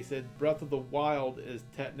and they said Breath of the Wild is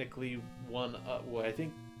technically one. Well, I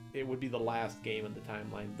think it would be the last game in the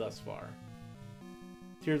timeline thus far.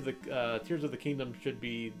 Tears of the Kingdom should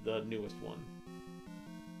be the newest one.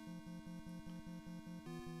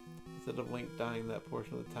 Instead of Link dying that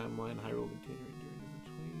portion of the timeline, Hyrule continuing during in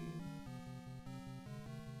between.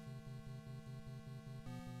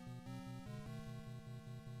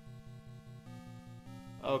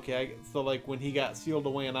 Okay, so like when he got sealed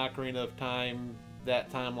away in Ocarina of Time,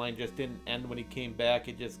 that timeline just didn't end when he came back.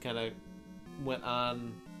 It just kind of went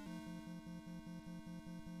on.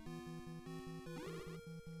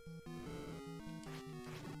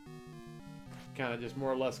 Kind of just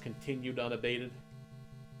more or less continued unabated.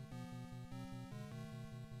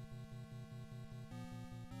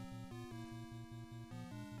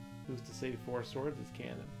 Who's to say 4 swords is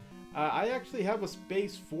canon? I actually have a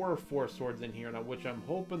space for 4 swords in here now, which I'm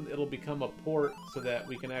hoping it'll become a port so that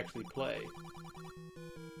we can actually play.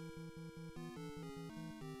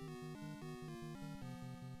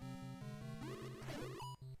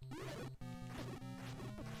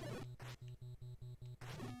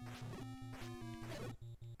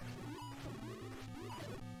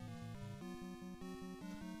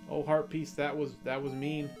 Oh, Heart Piece, that was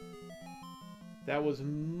mean. That was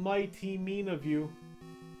mighty mean of you.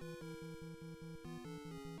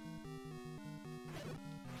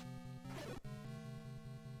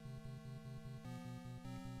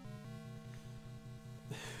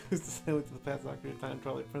 Who's to say look to the past Doctor Time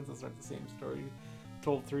Twilight Princess aren't the same story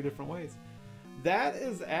told 3 different ways? That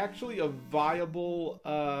is actually a viable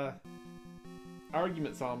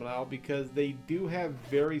argument, Salmonal, because they do have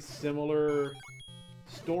very similar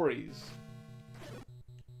stories.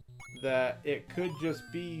 That it could just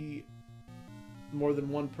be more than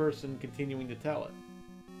one person continuing to tell it.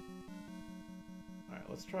 Alright,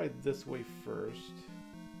 let's try this way first.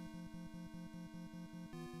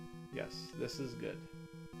 Yes, this is good.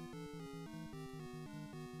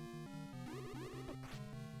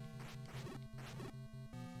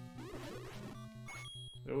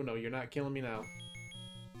 Oh no, you're not killing me now.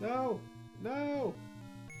 No! No!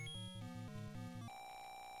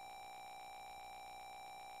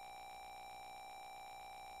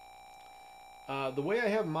 The way I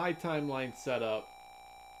have my timeline set up,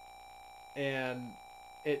 and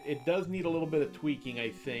it does need a little bit of tweaking, I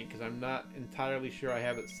think, because I'm not entirely sure I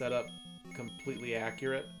have it set up completely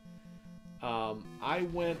accurate. I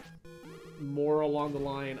went more along the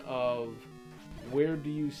line of where do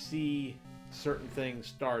you see certain things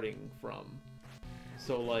starting from.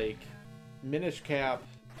 So, like, Minish Cap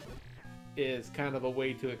is kind of a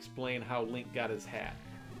way to explain how Link got his hat.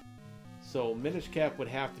 So Minish Cap would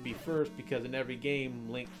have to be first because in every game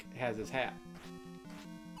Link has his hat.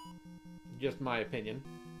 Just my opinion.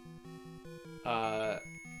 And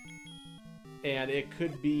it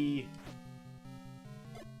could be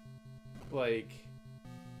like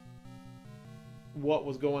what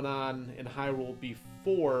was going on in Hyrule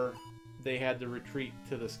before they had to retreat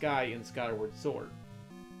to the sky in Skyward Sword.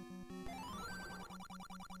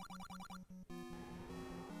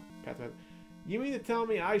 Pathway. You mean to tell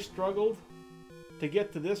me I struggled to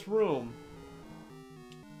get to this room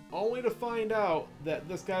only to find out that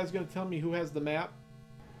this guy's going to tell me who has the map?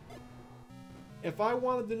 If I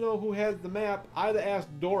wanted to know who has the map, I'd have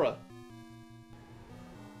asked Dora.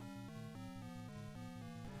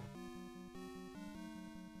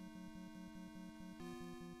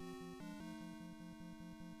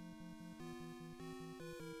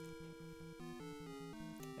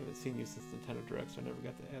 I haven't seen you since Nintendo Direct, so I never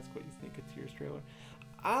got to ask what you think of Tears trailer.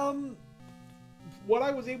 What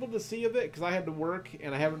I was able to see of it, because I had to work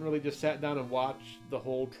and I haven't really just sat down and watched the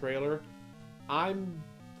whole trailer, I'm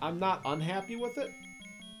not unhappy with it.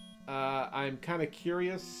 I'm kind of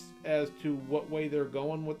curious as to what way they're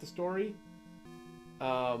going with the story.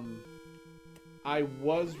 I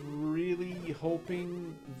was really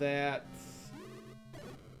hoping that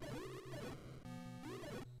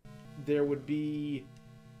there would be...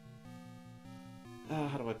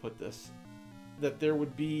 how do I put this? That there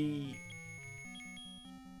would be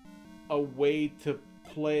a way to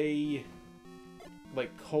play like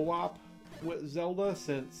co-op with Zelda,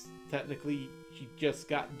 since technically she just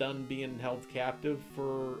got done being held captive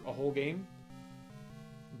for a whole game.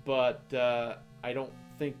 But I don't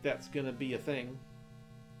think that's gonna be a thing.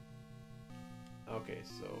 Okay,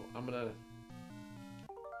 so I'm gonna,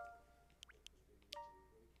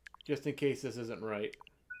 just in case this isn't right.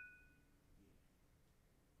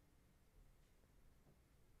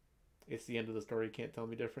 It's the end of the story. You can't tell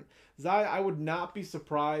me different. Zai, I would not be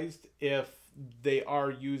surprised if they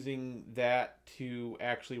are using that to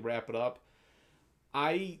actually wrap it up.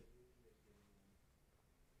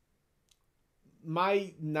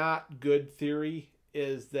 My not good theory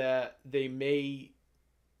is that they may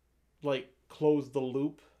like close the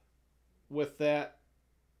loop with that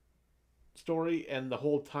story and the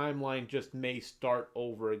whole timeline just may start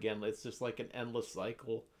over again. It's just like an endless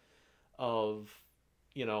cycle of,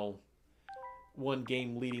 you know, one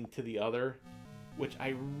game leading to the other, which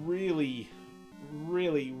I really,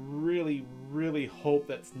 really, really, really hope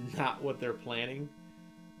that's not what they're planning.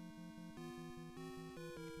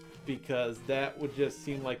 because that would just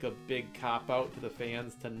seem like a big cop-out to the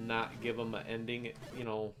fans to not give them an ending, you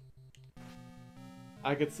know.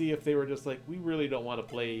 I could see if they were just like, we really don't want to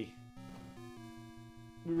play,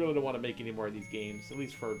 we really don't want to make any more of these games, at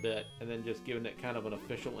least for a bit, and then just giving it kind of an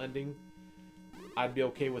official ending. I'd be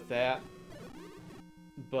okay with that.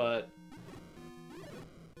 But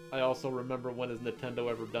I also remember, when has Nintendo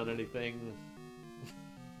ever done anything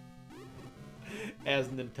as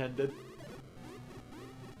Nintended?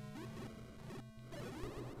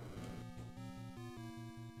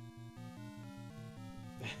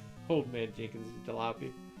 Old man Jenkins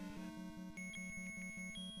jalopy.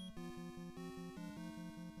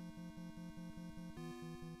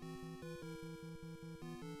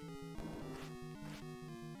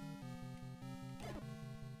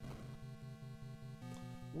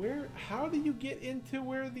 Where? How do you get into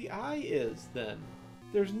where the eye is then?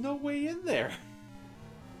 There's no way in there.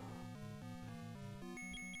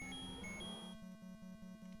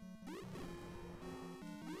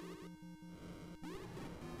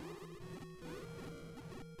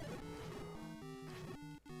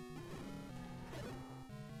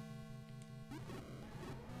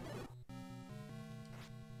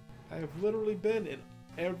 I have literally been in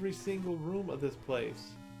every single room of this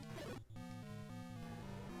place.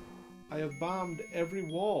 I have bombed every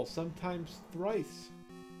wall, sometimes thrice.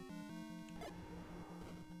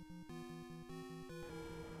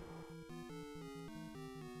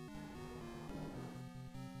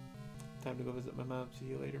 Time to go visit my mom. See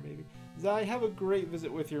you later, maybe. Zai, have a great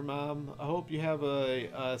visit with your mom. I hope you have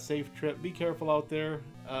a safe trip. Be careful out there.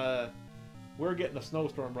 We're getting a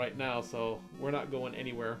snowstorm right now, so we're not going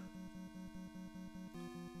anywhere.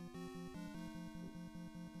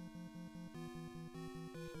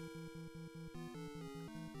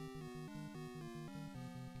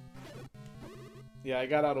 Yeah, I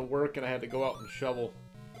got out of work and I had to go out and shovel.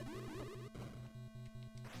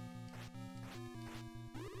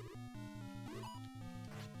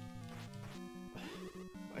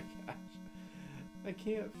 My gosh. I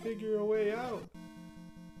can't figure a way out.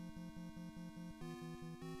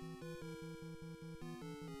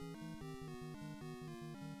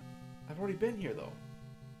 I've already been here though.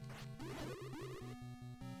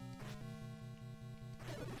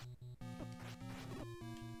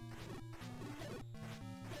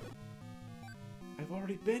 I've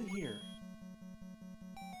already been here.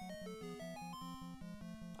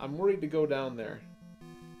 I'm worried to go down there.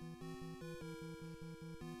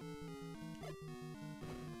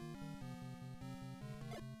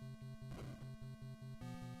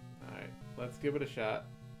 Alright, let's give it a shot.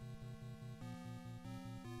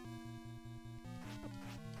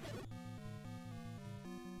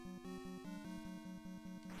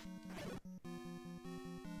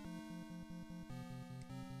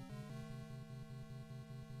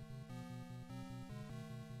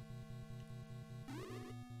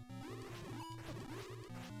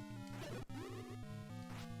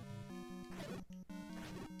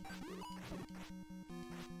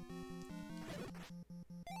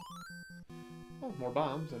 Oh, more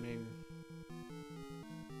bombs, I mean...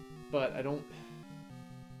 But I don't...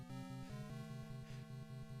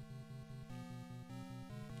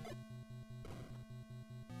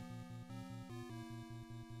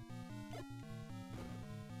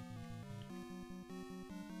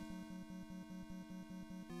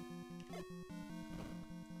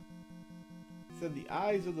 Said the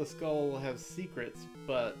eyes of the skull have secrets,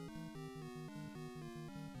 but...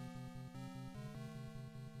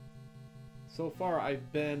 So far,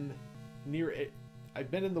 I've been near it.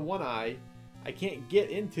 I've been in the one eye. I can't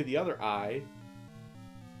get into the other eye.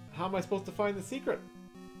 How am I supposed to find the secret?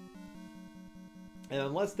 And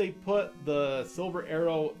unless they put the silver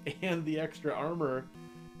arrow and the extra armor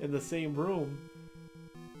in the same room,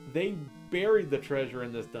 they buried the treasure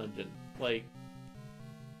in this dungeon. Like,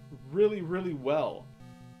 really, really well.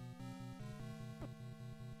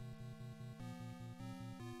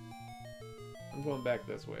 I'm going back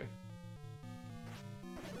this way.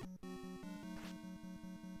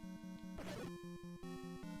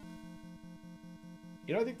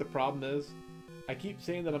 You know, I think the problem is, I keep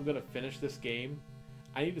saying that I'm going to finish this game.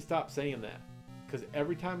 I need to stop saying that. Because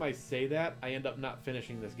every time I say that, I end up not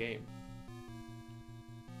finishing this game.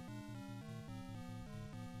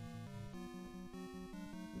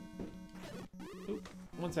 Oop,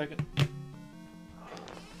 1 second.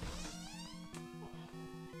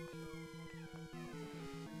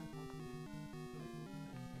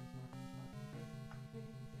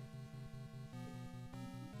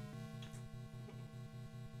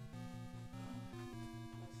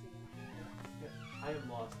 I am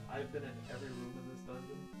lost. I've been in every room in this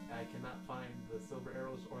dungeon. I I cannot find the silver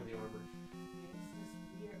arrows or the armor. It's this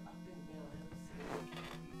weird up and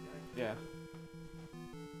down. Yeah.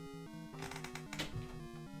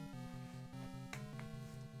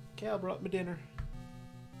 Cal brought me dinner.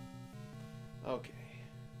 Okay.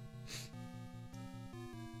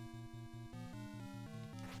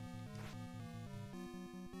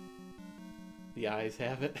 The eyes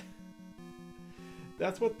have it.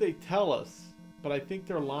 That's what they tell us, but I think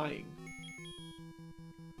they're lying.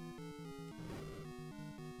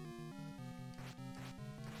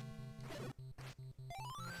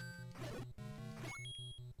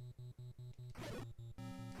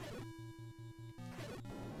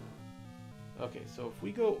 Okay, so if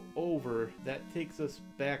we go over, that takes us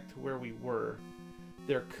back to where we were.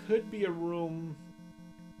 There could be a room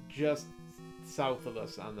just south of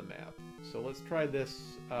us on the map. So let's try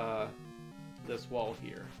this this wall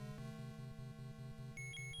here.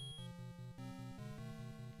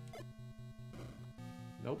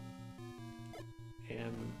 Nope.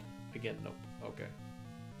 And again, nope. Okay.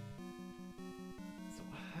 So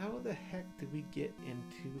how the heck did we get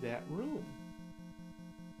into that room?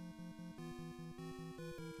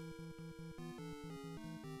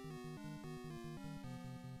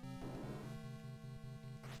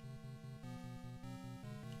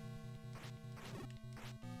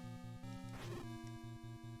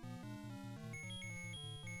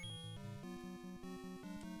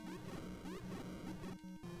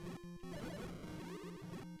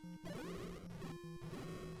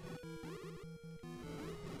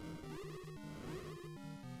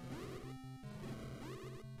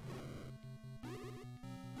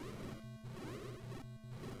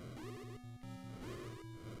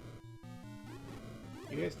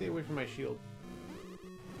 You guys stay away from my shield.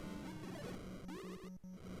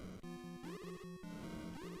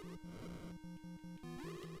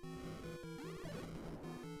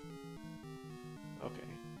 Okay.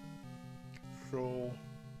 So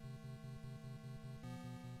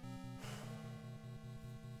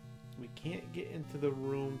we can't get into the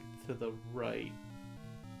room to the right.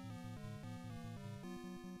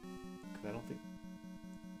 'Cause I don't think...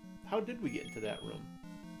 How did we get into that room?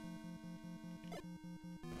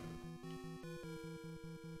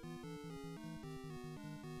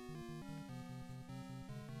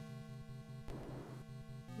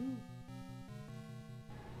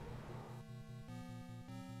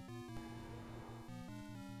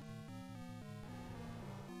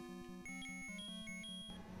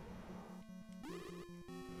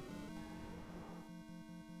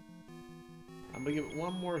 I'm gonna give it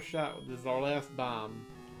one more shot. This is our last bomb.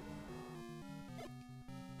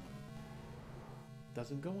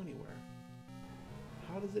 Doesn't go anywhere.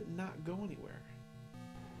 How does it not go anywhere?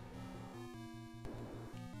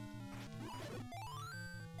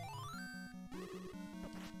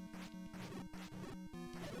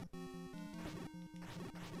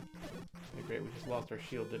 Okay, great. We just lost our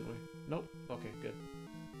shield, didn't we? Nope. Okay, good.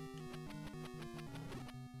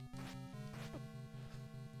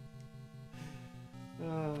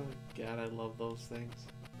 Oh, God, I love those things.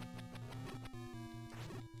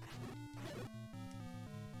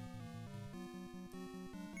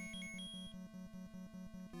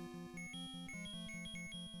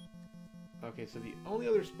 Okay, so the only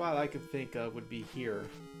other spot I could think of would be here.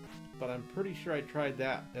 But I'm pretty sure I tried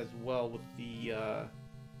that as well with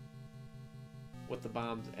the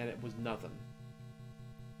bombs, and it was nothing.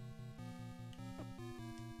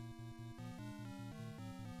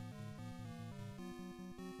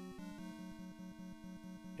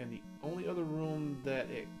 And the only other room that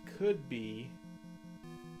it could be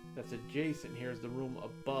that's adjacent here is the room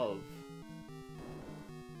above.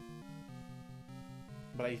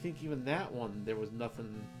 But I think even that one, there was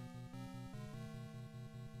nothing.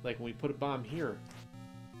 Like when we put a bomb here,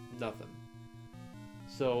 nothing.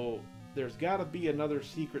 So there's got to be another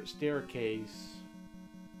secret staircase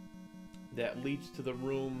that leads to the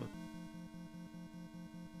room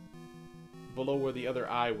below where the other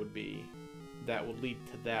eye would be. That would lead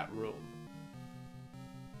to that room.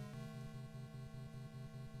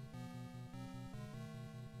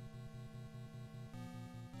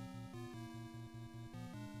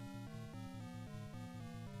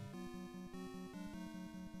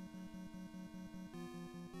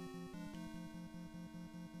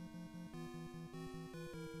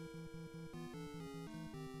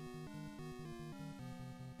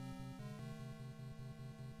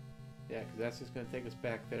 Yeah, because that's just going to take us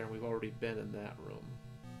back there, and we've already been in that room.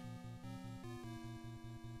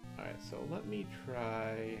 Alright, so let me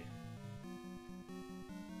try...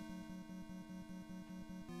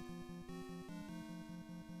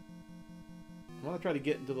 I want to try to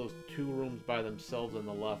get into those two rooms by themselves on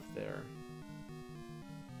the left there.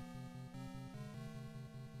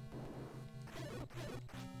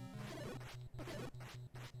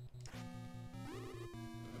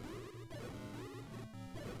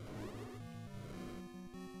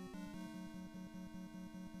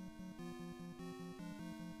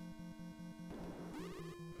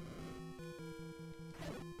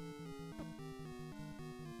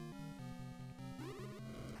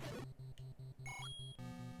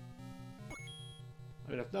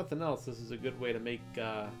 I mean, if nothing else, this is a good way to make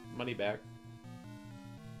money back.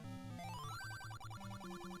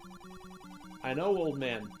 I know, old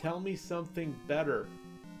man. Tell me something better.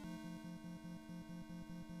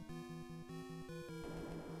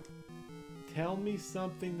 Tell me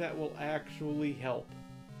something that will actually help.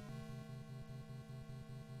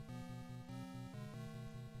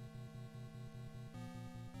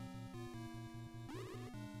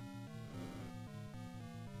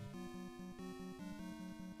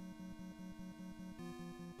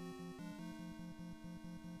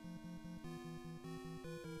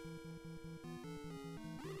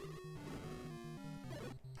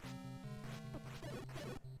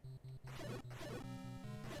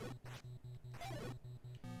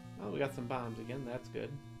 Oh, we got some bombs again. That's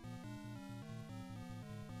good.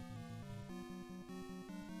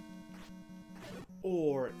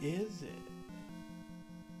 Or is it?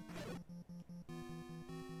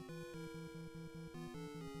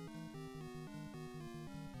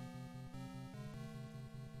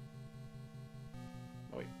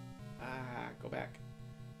 Oh, wait. Ah, go back.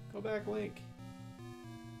 Go back, Link.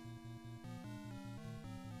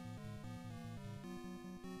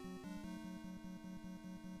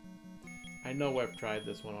 I know I've tried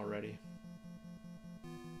this one already.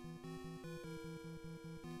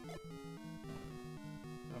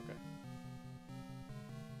 Okay.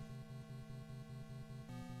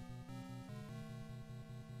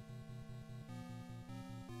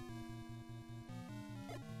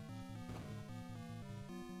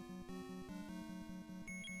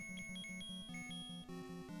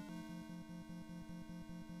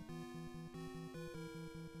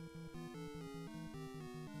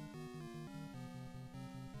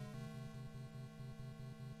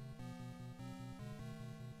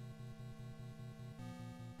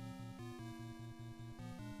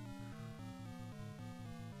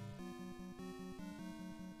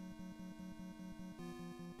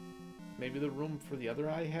 Maybe the room for the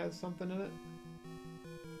other eye has something in it?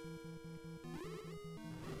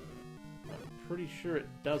 I'm pretty sure it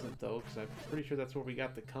doesn't, though, because I'm pretty sure that's where we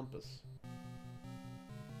got the compass.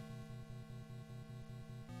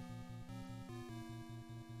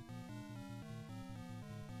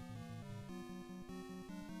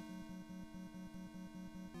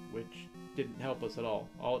 Which didn't help us at all.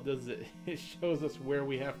 All it does is it shows us where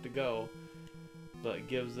we have to go, but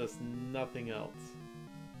gives us nothing else.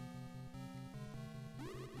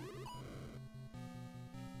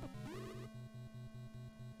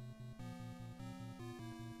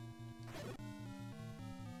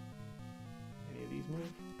 Any of these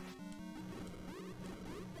move?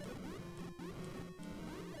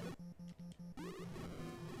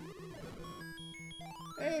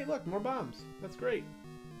 Hey, look, more bombs. That's great.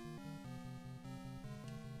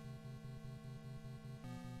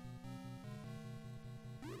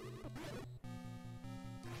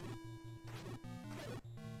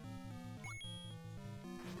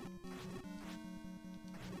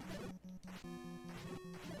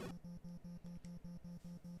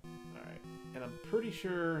 Alright, and I'm pretty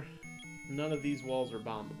sure none of these walls are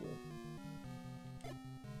bombable.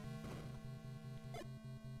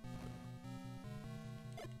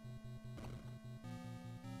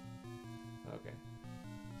 Okay.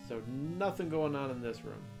 So nothing going on in this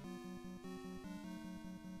room.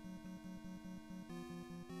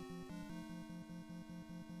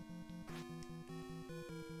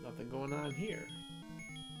 Nothing going on here.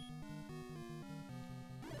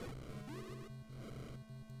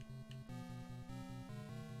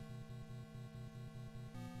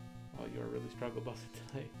 Oh, you're a really struggle busting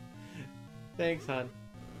tonight. Thanks, hon.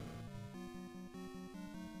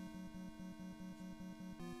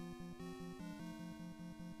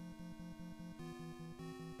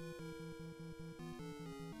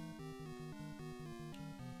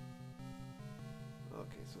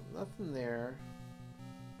 Okay, so nothing there.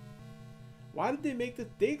 Why did they make this?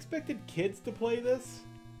 They expected kids to play this?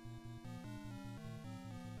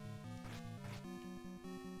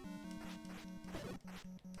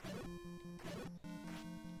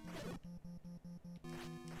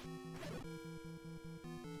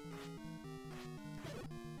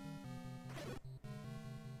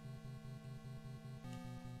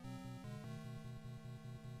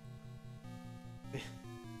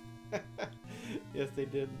 Yes, they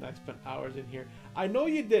did. And I spent hours in here. I know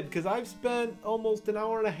you did, because I've spent almost an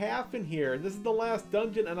hour and a half in here. This is the last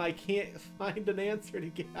dungeon, and I can't find an answer to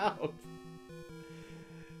get out.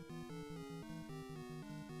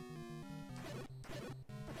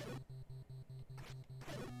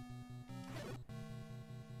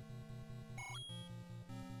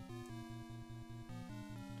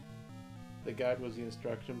 The guide was the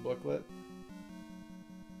instruction booklet.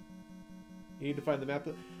 You need to find the map.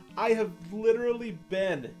 I have literally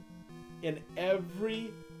been in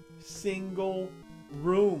every single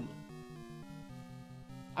room.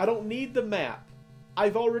 I don't need the map.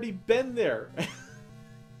 I've already been there.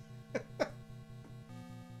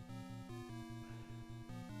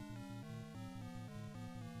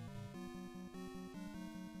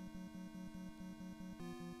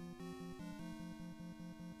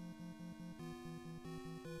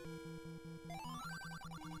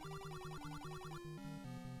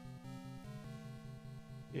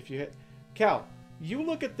 If you hit Cal, you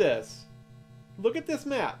look at this. Look at this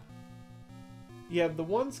map. You have the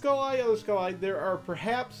one skull eye, other skull eye. There are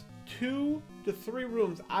perhaps 2 to 3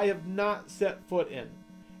 rooms I have not set foot in.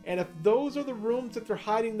 And if those are the rooms that they're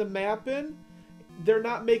hiding the map in, they're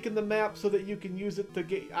not making the map so that you can use it to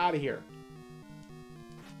get out of here.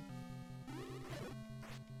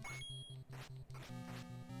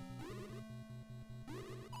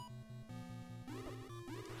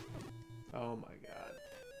 Oh my god.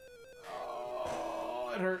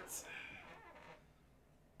 Oh, it hurts.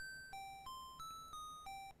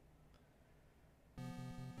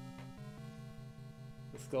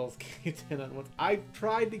 The skulls caved in on once. I've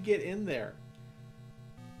tried to get in there.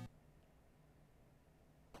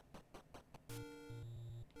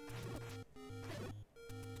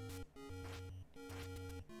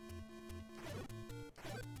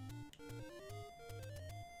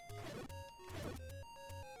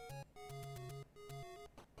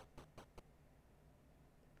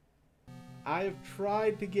 I have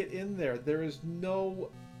tried to get in there. There is no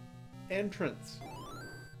entrance.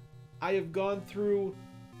 I have gone through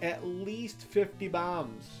at least 50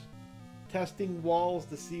 bombs, testing walls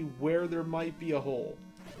to see where there might be a hole.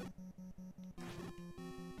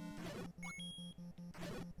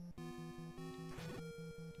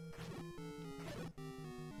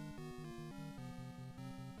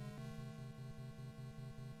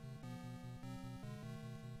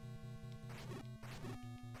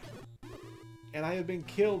 And I have been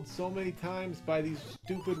killed so many times by these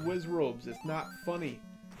stupid Wizrobes. It's not funny.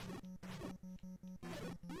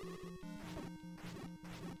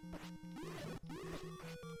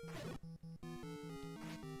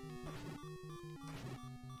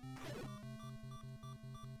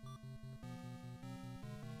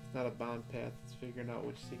 It's not a bond path. It's figuring out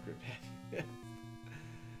which secret path it is.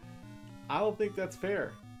 I don't think that's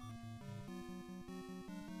fair.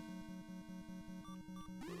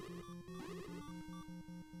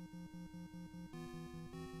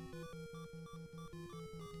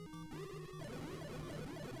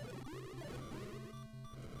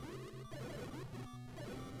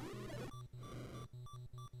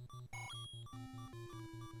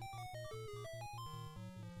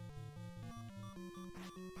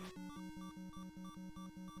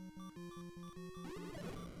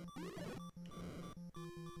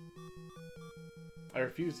 I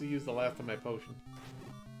refuse to use the last of my potion.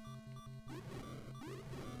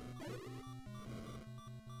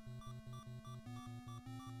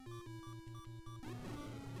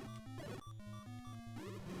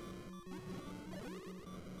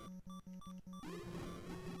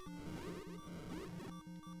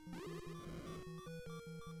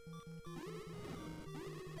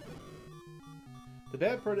 The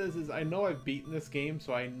bad part is I know I've beaten this game,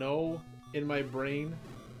 so I know in my brain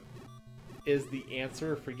is the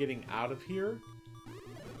answer for getting out of here,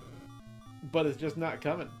 but it's just not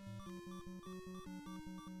coming.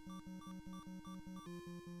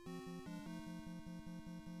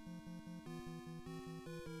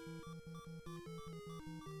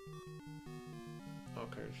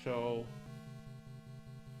 Okay, so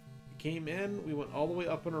we came in, we went all the way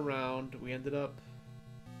up and around, we ended up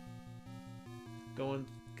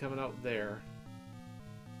coming out there.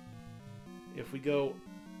 If we go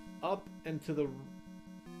up and to the,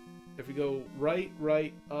 if we go right,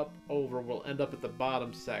 up, over, we'll end up at the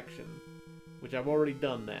bottom section, which I've already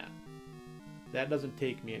done that. That doesn't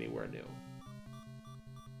take me anywhere new.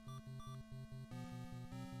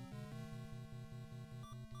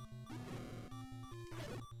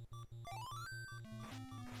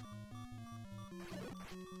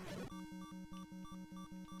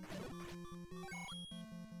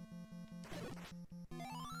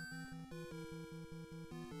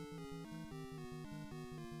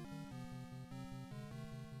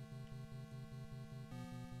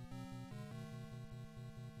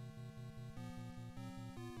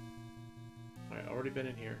 already been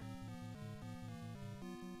in here.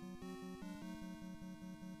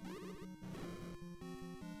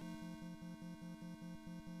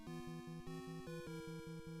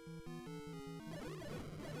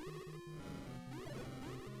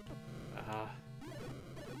 Aha.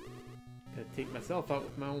 Gotta take myself out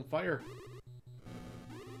with my own fire.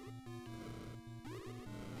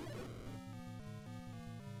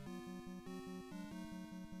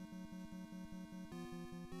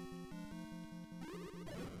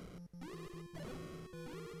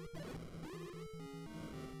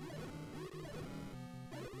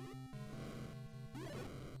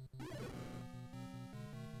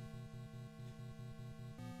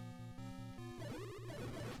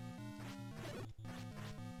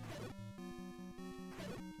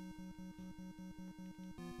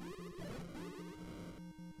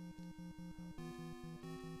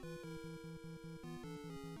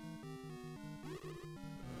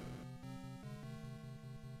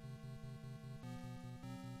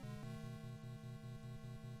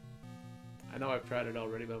 I know I've tried it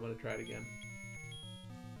already, but I'm going to try it again.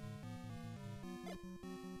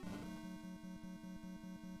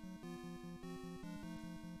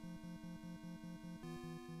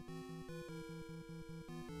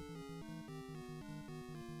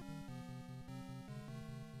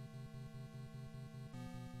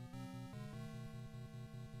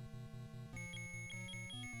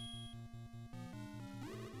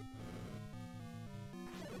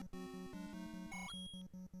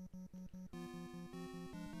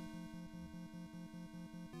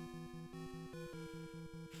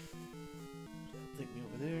 Take me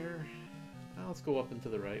over there. Now let's go up and to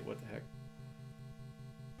the right. What the heck?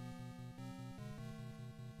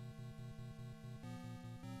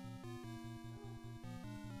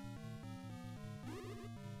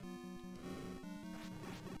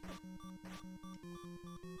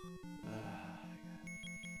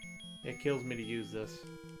 It kills me to use this.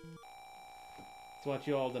 Just want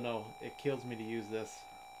you all to know, it kills me to use this.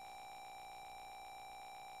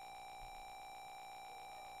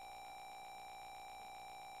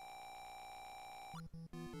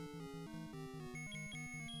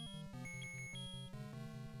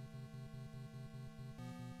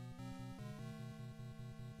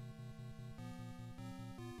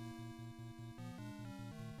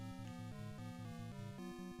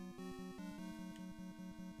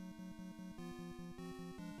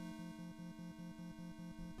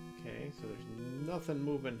 Okay, so there's nothing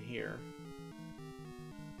moving here.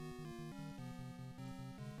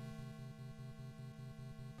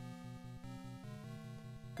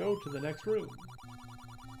 Go to the next room.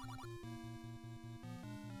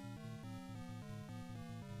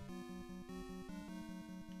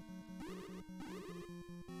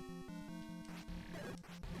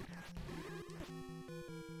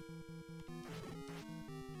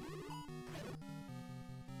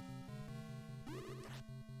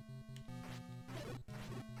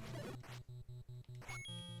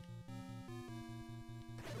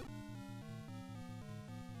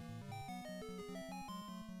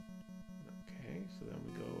 So then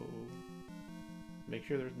we go, make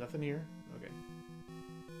sure there's nothing here. Okay.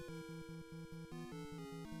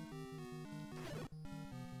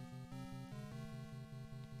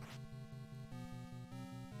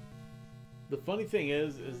 The funny thing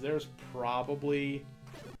is there's probably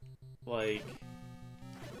like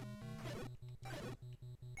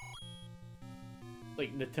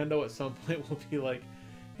Nintendo at some point will be like,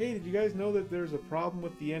 hey, did you guys know that there's a problem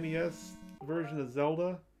with the NES version of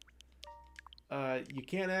Zelda? You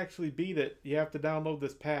can't actually beat it. You have to download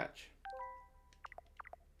this patch.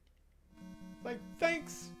 Like,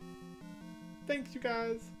 thanks! Thanks, you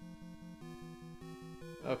guys!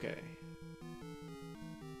 Okay.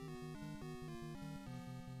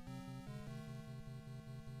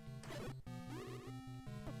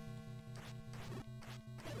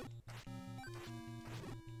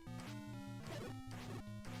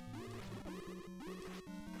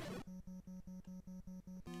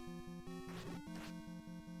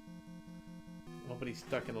 Nobody's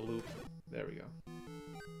stuck in a loop. There we go.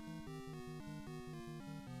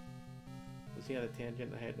 Was he on a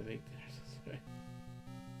tangent? I had to make dinner.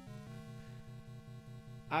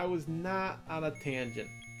 I was not on a tangent.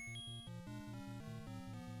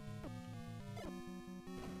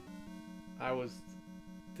 I was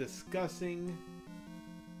discussing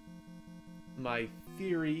my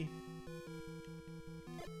theory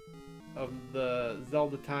of the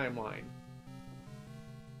Zelda timeline.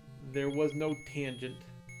 There was no tangent.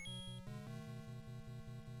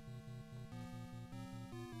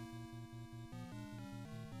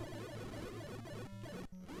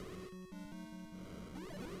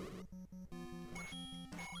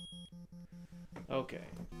 Okay,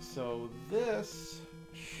 so this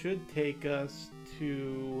should take us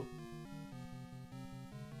to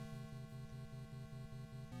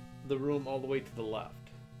the room all the way to the left.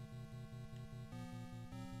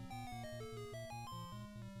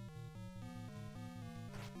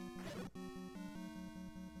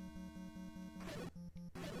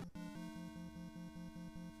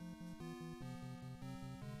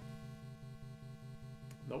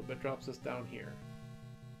 Nope, it drops us down here.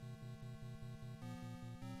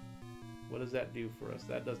 What does that do for us?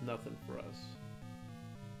 That does nothing for us.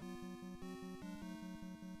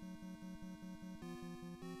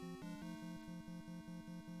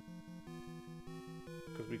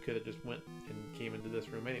 Because we could have just went and came into this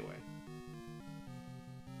room anyway.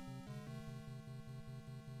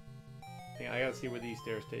 Hang on, I gotta see where these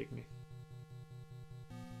stairs take me.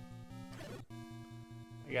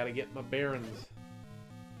 I gotta get my bearings.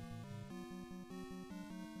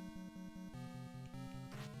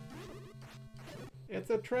 It's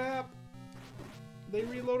a trap! They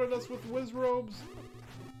reloaded us with whiz robes!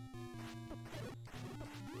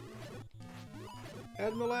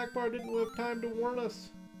 Admiral Akbar didn't have time to warn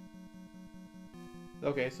us.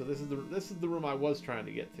 Okay, so this is the room I was trying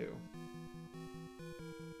to get to.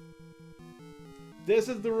 This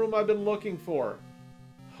is the room I've been looking for.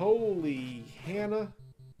 Holy Hannah.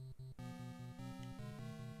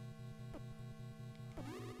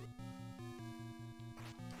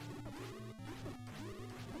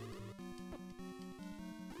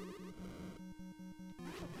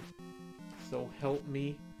 So help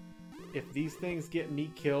me. If these things get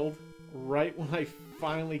me killed right when I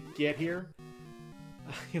finally get here,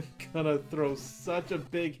 I am gonna throw such a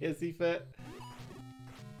big hissy fit.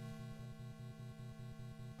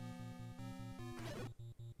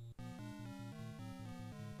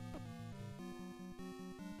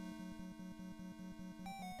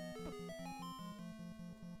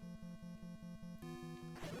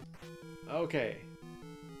 Okay.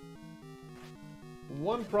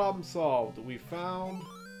 One problem solved. We found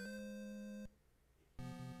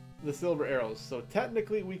the silver arrows. So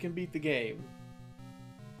technically we can beat the game.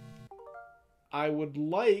 I would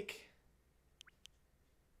like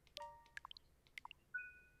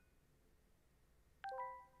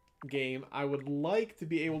I would like to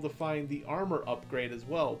be able to find the armor upgrade as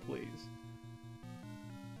well, please.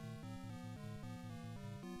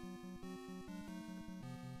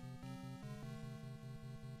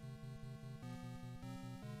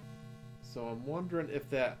 So I'm wondering if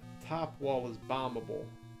that top wall is bombable.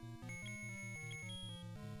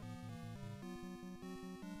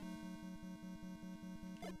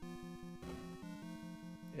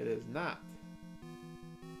 It is not.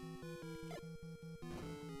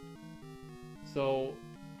 So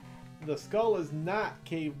the skull is not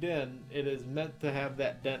caved in. It is meant to have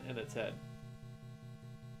that dent in its head.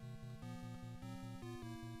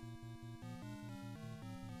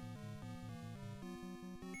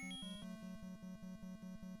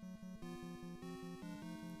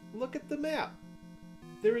 Look at the map.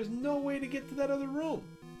 There is no way to get to that other room.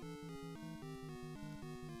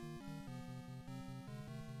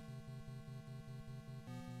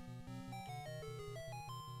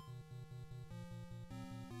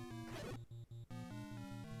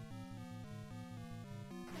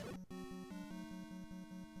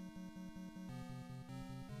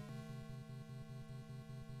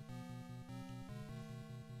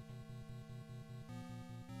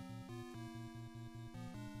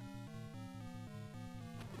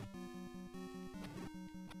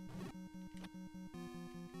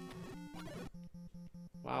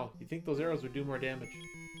 Wow, you think those arrows would do more damage?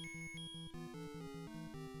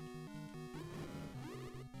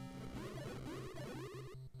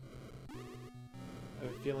 I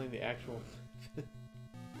have a feeling the actual...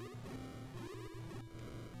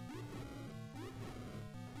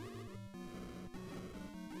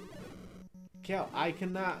 Cal, I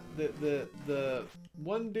cannot... The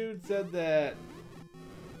one dude said that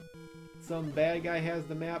some bad guy has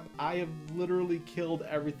the map. I have literally killed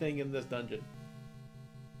everything in this dungeon.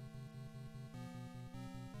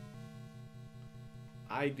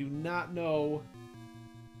 I do not know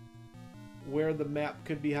where the map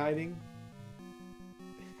could be hiding,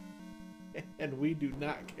 and we do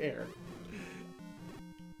not care.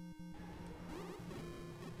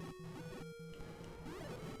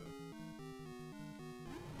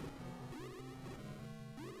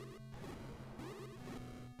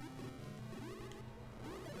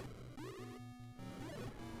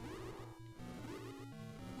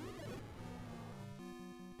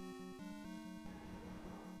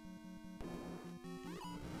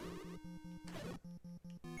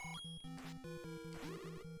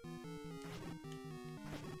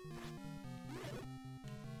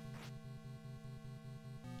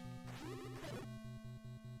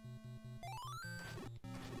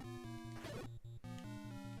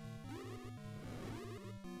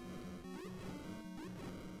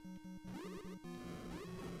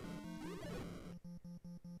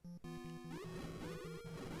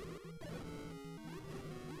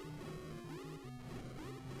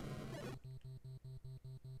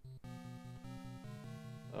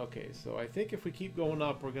 Okay, so I think if we keep going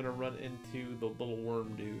up, we're gonna run into the little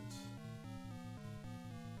worm dudes.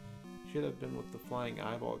 Should have been with the flying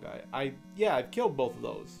eyeball guy. Yeah, I've killed both of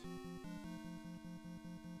those.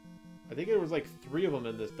 I think there was like 3 of them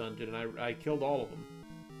in this dungeon, and I killed all of them.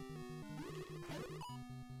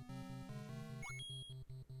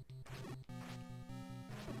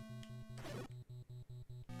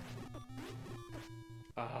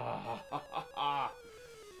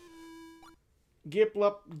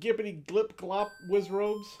 Giplop, gippity glip glop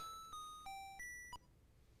whizrobes.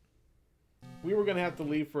 We were gonna have to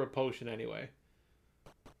leave for a potion anyway.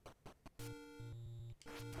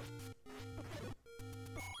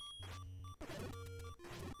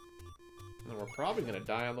 And we're probably gonna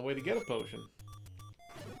die on the way to get a potion.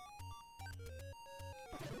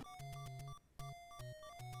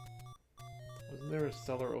 Wasn't there a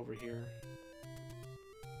cellar over here?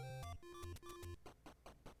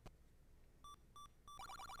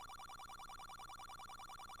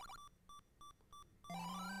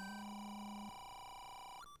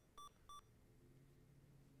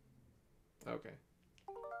 Okay.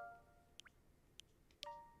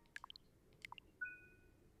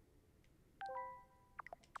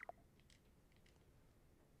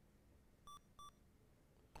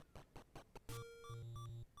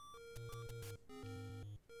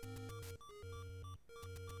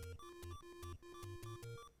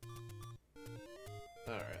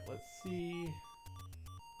 Alright, let's see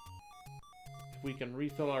if we can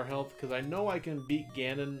refill our health, because I know I can beat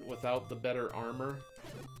Ganon without the better armor.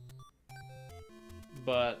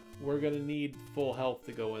 But we're gonna need full health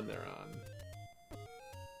to go in there on.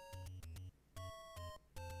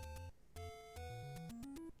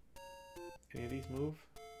 Any of these move?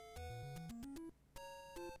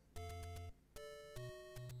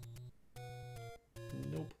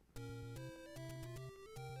 Nope.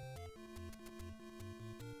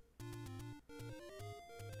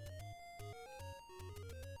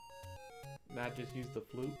 Matt just used the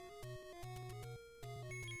flute.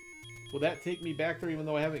 Will that take me back there even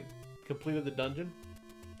though I haven't completed the dungeon?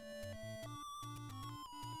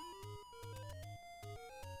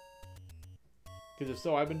 Because if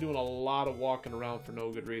so, I've been doing a lot of walking around for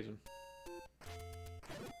no good reason.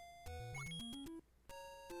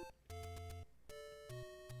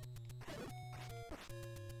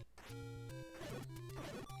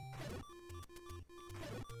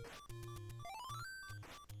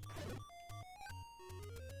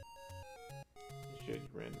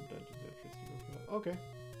 Random dungeons interest you. Okay.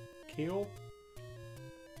 Kill.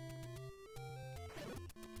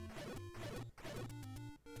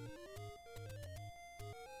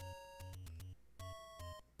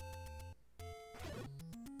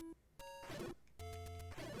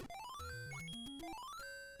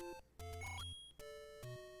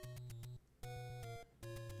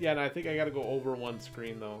 Yeah, and I think I gotta go over one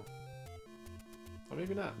screen though. Or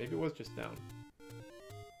maybe not. Maybe it was just down.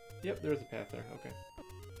 Yep, there's a path there. Okay.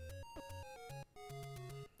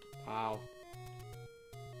 Wow.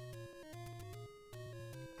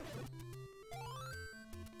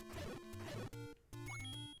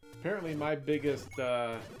 Apparently my biggest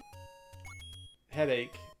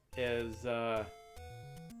headache is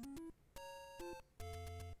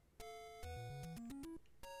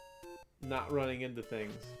not running into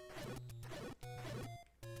things.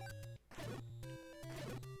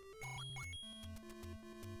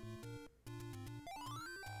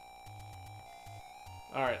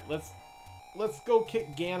 All right, let's go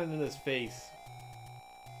kick Ganon in his face.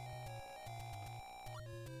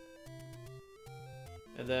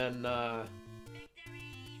 And then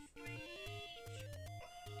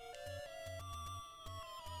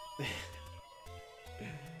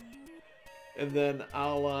and then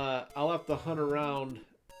I'll have to hunt around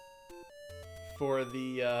for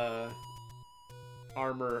the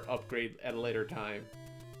armor upgrade at a later time.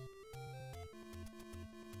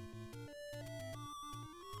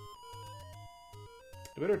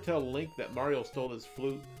 I better tell Link that Mario stole his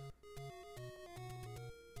flute.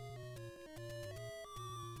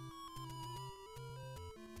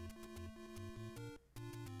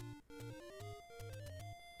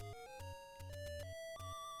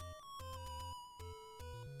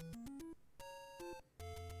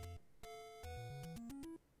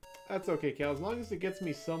 That's okay, Cal. As long as it gets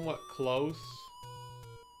me somewhat close,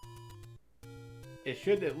 it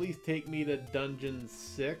should at least take me to Dungeon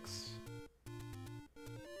 6.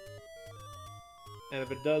 And if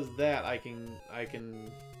it does that, I can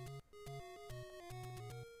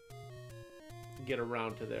get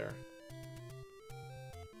around to there.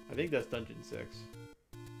 I think that's Dungeon 6.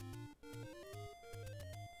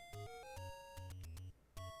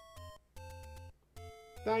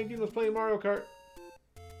 19 was playing Mario Kart.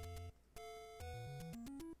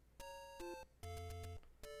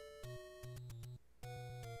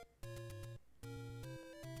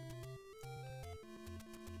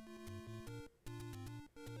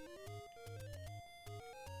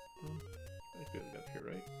 I feel like up here,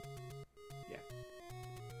 right? Yeah.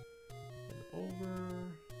 And over.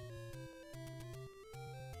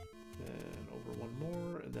 Then over one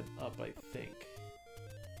more, and then up, I think.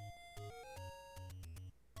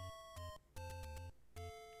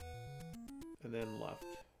 And then left.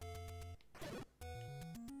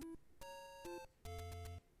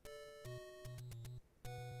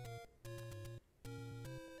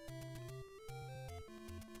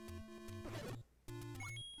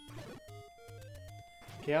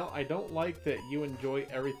 Cal, I don't like that you enjoy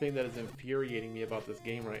everything that is infuriating me about this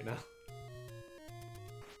game right now.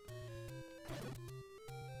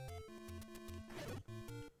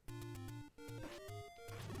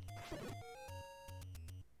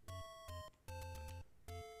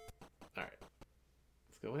 Alright.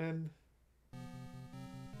 Let's go in.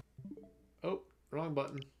 Oh, wrong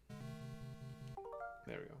button.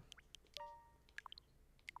 There we go.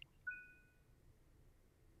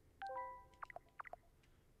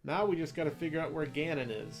 Now we just gotta figure out where Ganon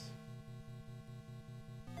is.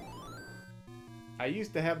 I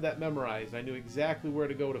used to have that memorized. I knew exactly where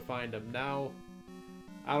to go to find him. Now,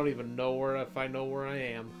 I don't even know where, if I know where I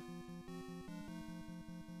am.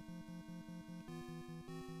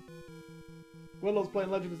 Willow's playing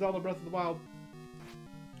Legend of Zelda Breath of the Wild.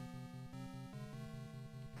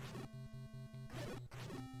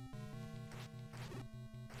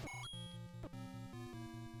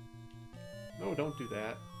 No, don't do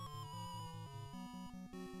that.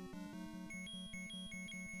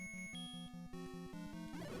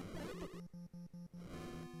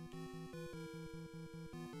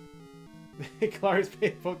 Clara's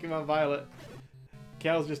playing Pokemon Violet.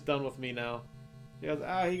 Cal's just done with me now. She goes,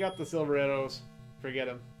 he got the silver arrows. Forget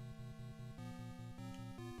him.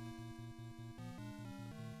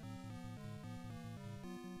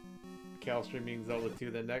 Cal streaming Zelda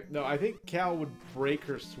 2 then next. No, I think Cal would break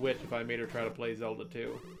her Switch if I made her try to play Zelda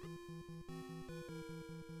 2.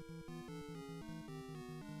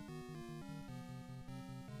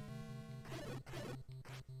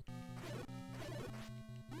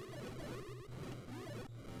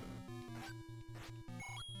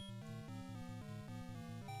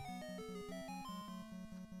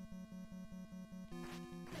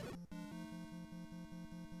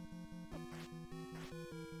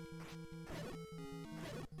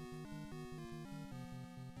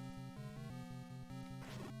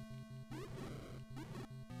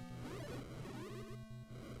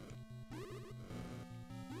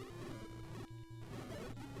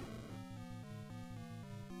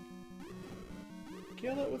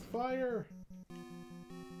 Kill it with fire!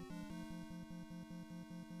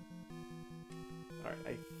 Alright,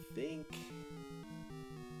 I think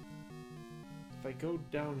if I go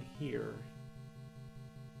down here,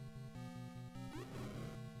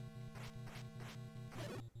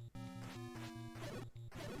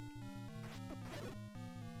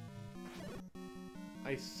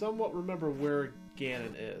 I somewhat remember where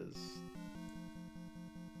Ganon is.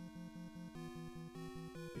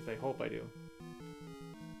 At least I hope I do.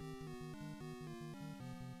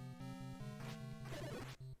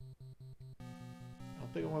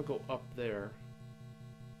 I think I want to go up there.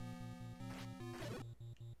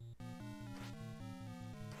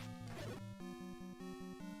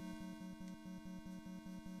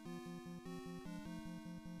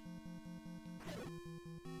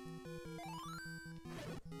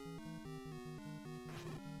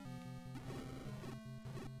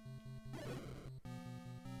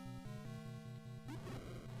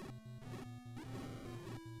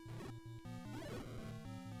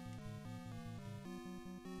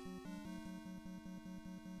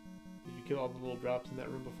 Kill all the little drops in that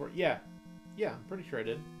room before? Yeah. Yeah, I'm pretty sure I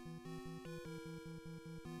did.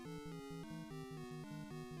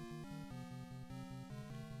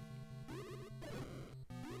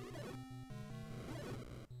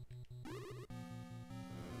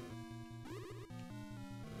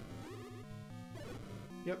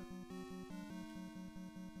 Yep.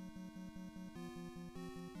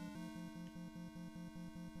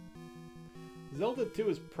 Zelda 2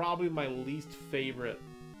 is probably my least favorite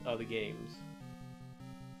of the games.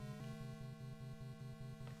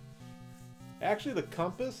 Actually, the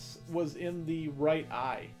compass was in the right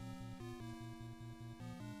eye.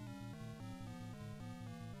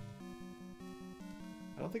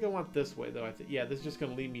 I don't think I want this way, though. Yeah, this is just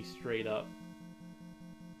going to lead me straight up.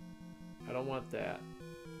 I don't want that.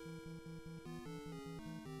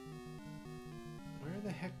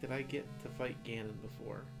 heck did I get to fight Ganon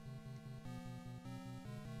before?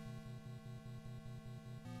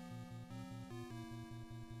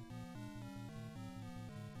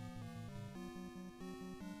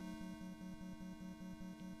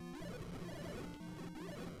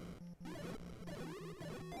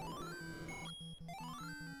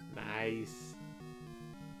 Nice.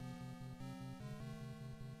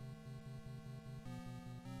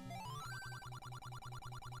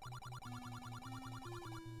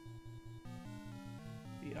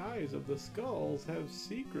 The eyes of the skulls have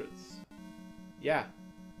secrets. Yeah.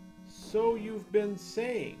 So you've been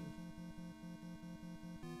saying.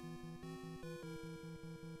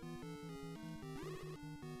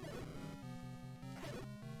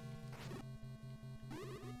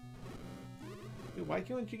 Dude, why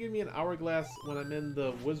can't you give me an hourglass when I'm in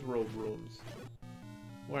the Wizrobe rooms?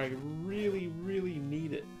 Where I really, really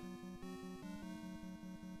need it.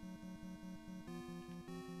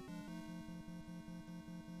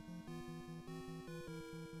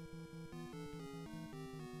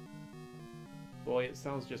 Boy, it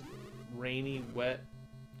sounds just rainy, wet,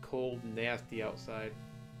 cold, nasty outside.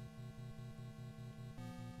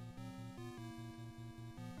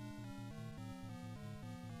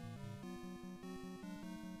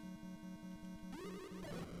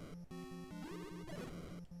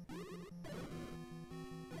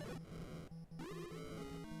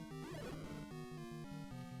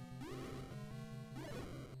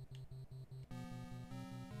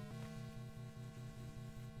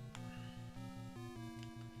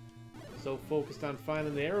 So focused on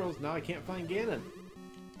finding the arrows, now I can't find Ganon.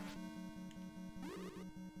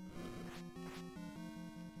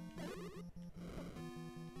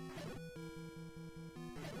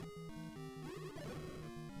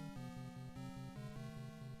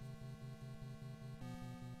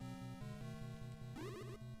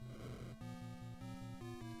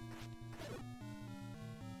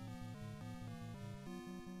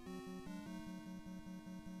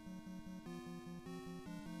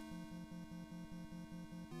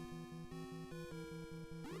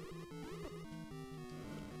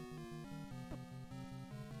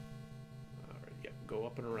 Go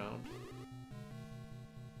up and around.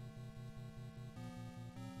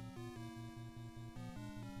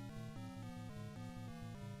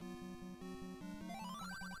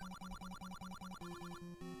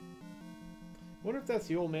 Wonder if that's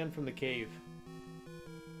the old man from the cave.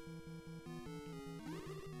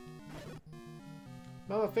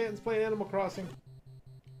 Mama Phantom's playing Animal Crossing.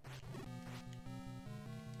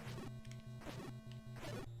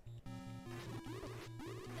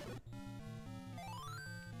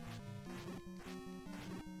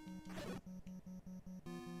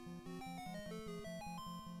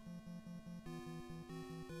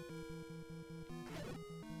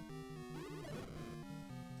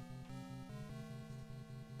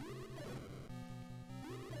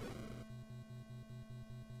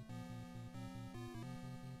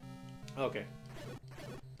 Okay.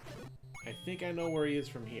 I think I know where he is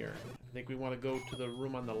from here. I think we want to go to the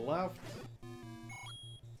room on the left.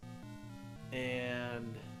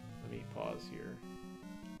 And let me pause here.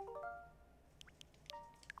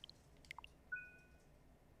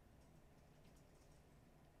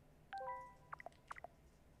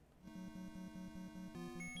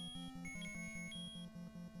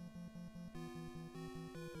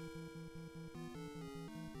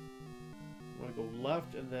 I want to go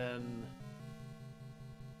left and then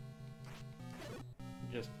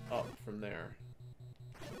just up from there.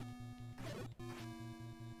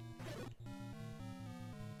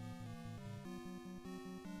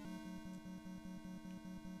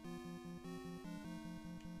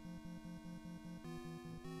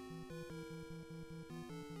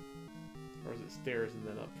 Or is it stairs and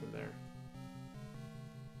then up from there?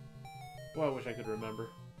 Boy, I wish I could remember.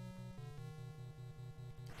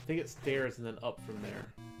 I think it's stairs and then up from there.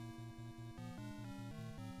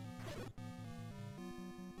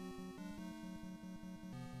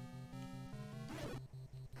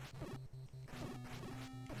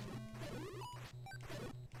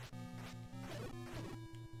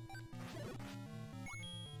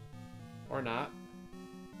 Or not.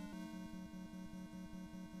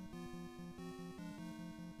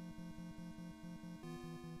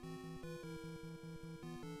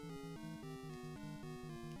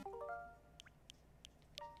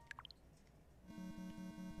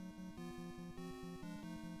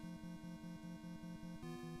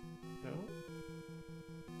 No.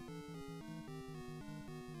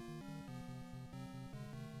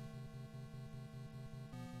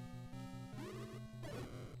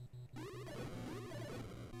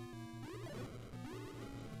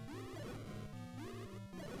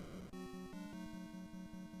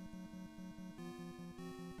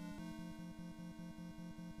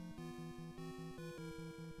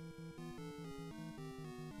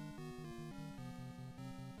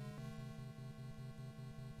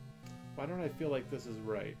 Why don't I feel like this is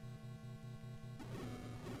right?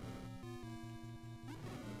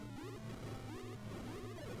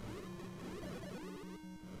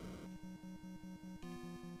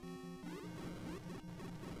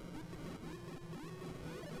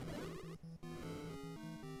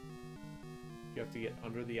 You have to get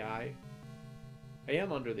under the eye? I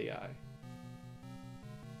am under the eye.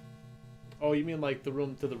 Oh, you mean like the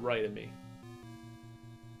room to the right of me?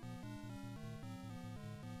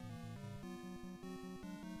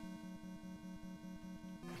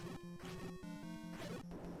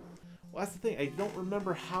 Well, that's the thing. I don't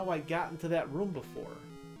remember how I got into that room before.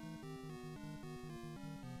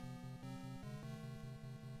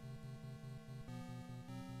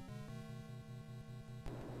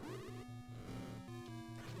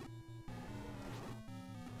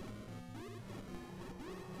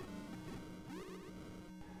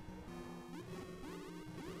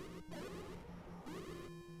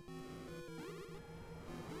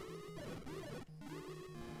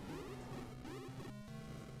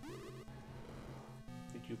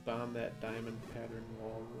 You bomb that diamond pattern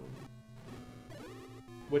wall room.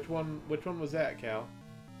 Which one was that, Cal?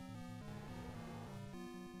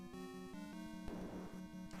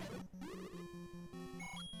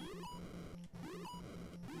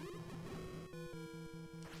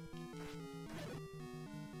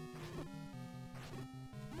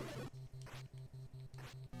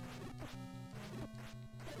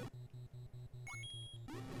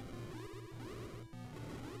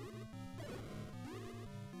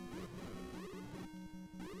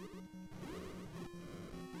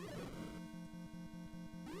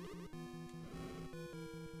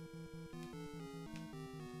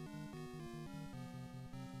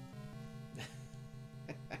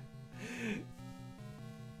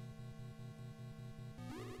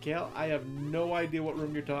 Cal, I have no idea what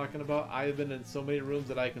room you're talking about. I have been in so many rooms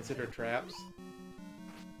that I consider traps.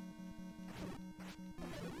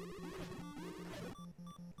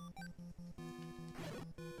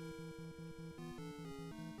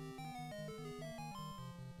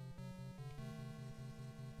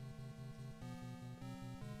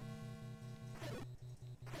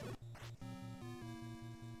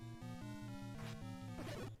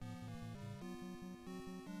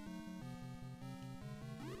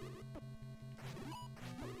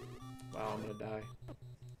 Wow, I'm gonna die.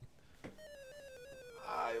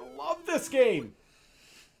 I love this game!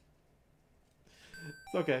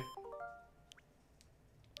 It's okay.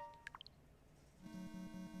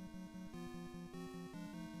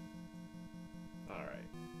 Alright.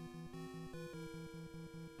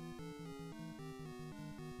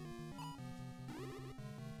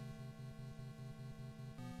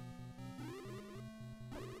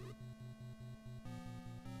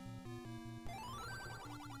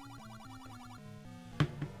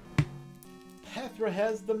 Petra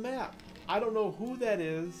has the map. I don't know who that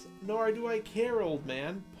is, nor do I care, old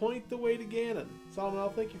man. Point the way to Ganon. Solomon, I'll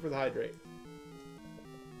thank you for the hydrate.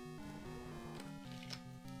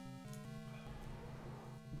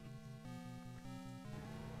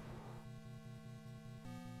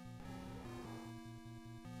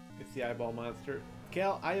 It's the eyeball monster.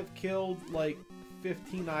 Cal, I have killed like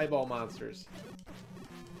 15 eyeball monsters.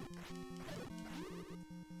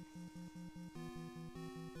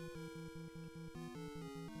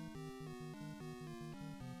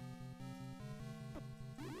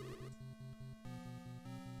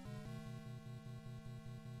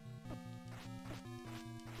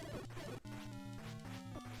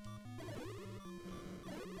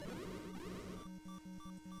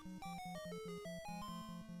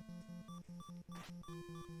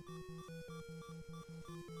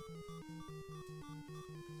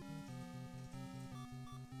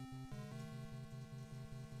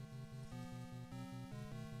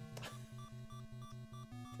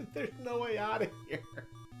 There's no way out of here.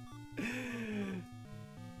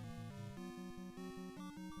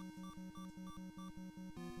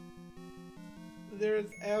 There is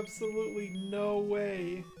absolutely no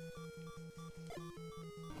way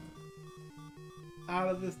out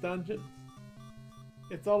of this dungeon.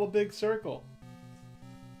 It's all a big circle.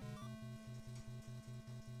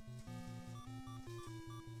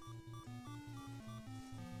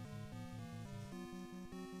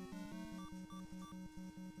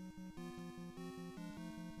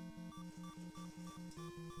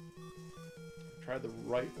 Try the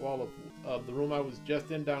right wall of the room I was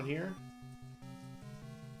just in down here.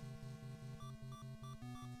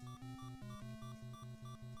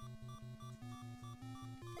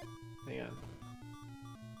 Hang on.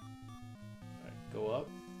 Alright, go up.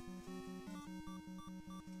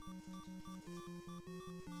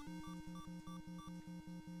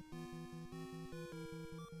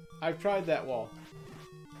 I've tried that wall.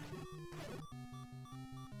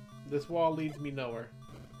 This wall leads me nowhere.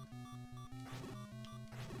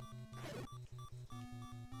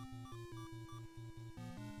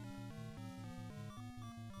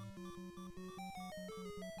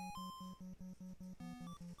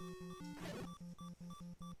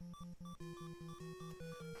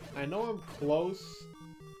 I know I'm close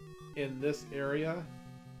in this area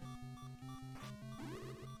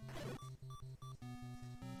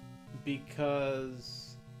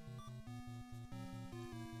because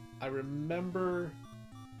I remember.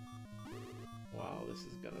 Wow, this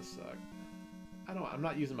is gonna suck. I'm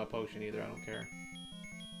not using my potion either. I don't care.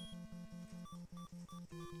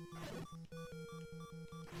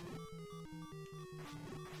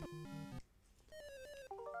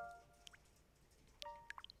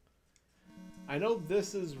 I know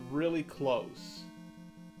this is really close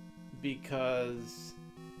because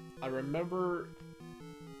I remember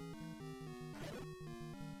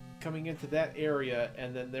coming into that area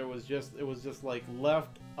and then it was just like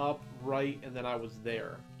left, up, right, and then I was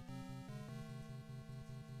there.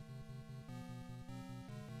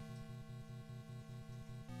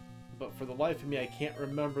 But for the life of me, I can't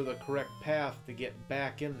remember the correct path to get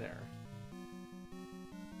back in there.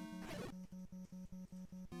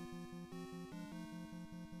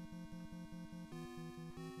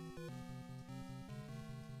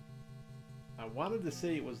 I wanted to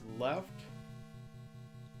say it was left.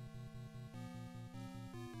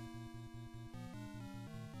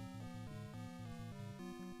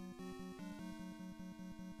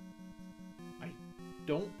 I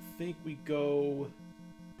don't think we go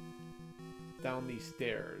down these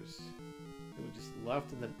stairs. It was just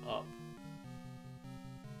left and then up.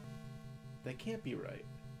 That can't be right.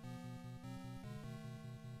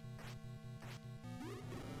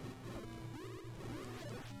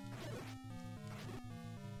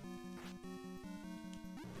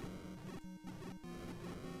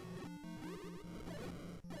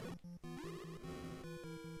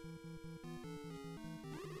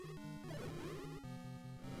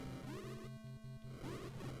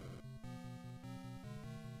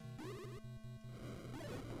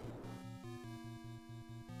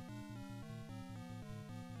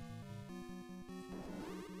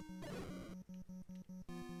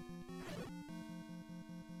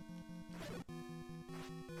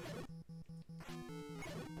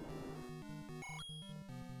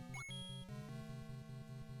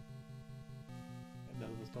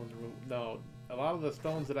 Stones are no, a lot of the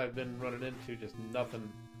stones that I've been running into, just nothing.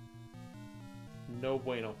 No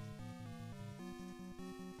bueno.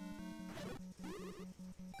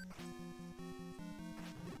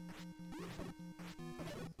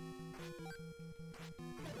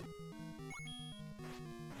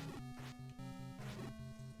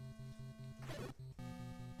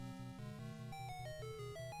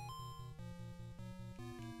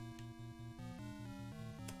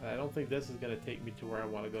 I don't think this is going to take me to where I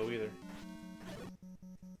want to go either.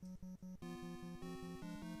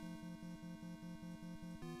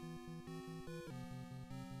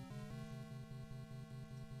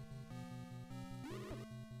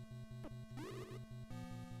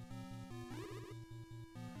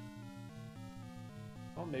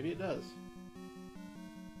 Oh, maybe it does.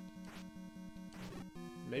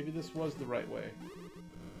 Maybe this was the right way.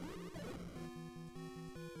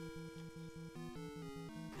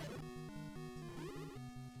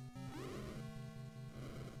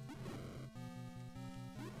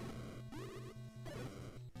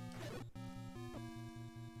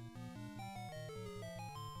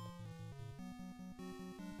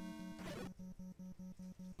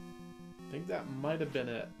 I think that might have been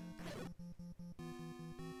it.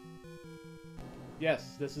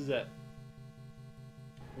 Yes, this is it.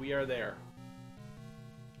 We are there.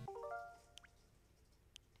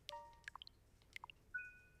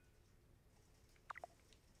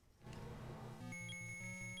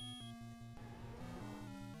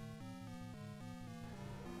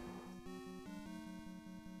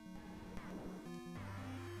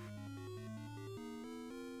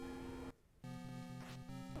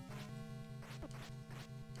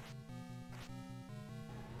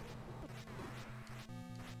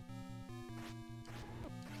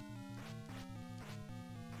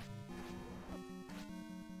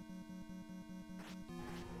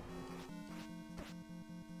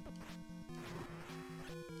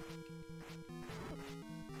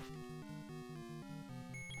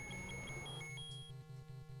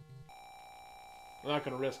 I'm not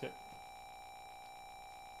gonna risk it.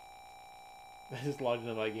 I just logged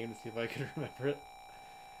into my game to see if I can remember it.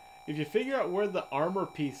 If you figure out where the armor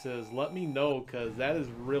piece is, let me know, because that is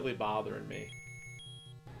really bothering me.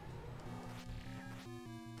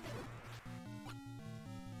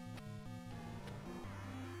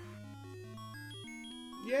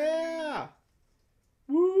 Yeah!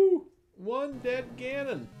 Woo! One dead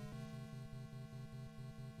Ganon.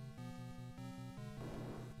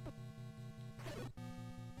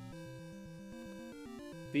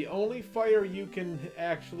 The only fire you can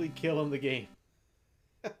actually kill in the game.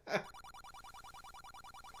 And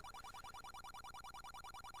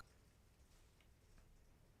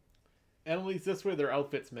at least this way their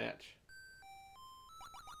outfits match.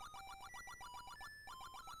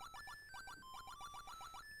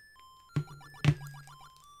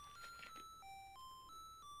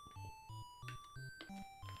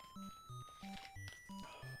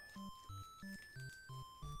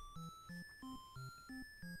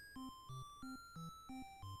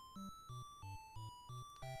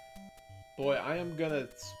 Boy, I am gonna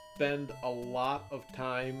spend a lot of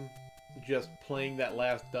time just playing that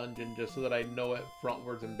last dungeon just so that I know it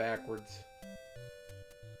frontwards and backwards.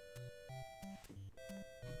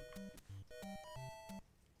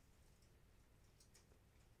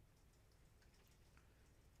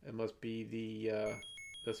 It must be the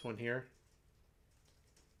this one here.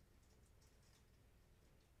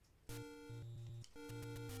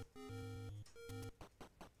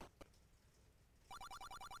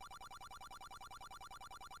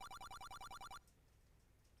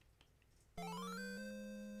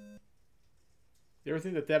 You ever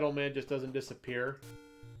think that that old man just doesn't disappear?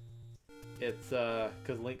 It's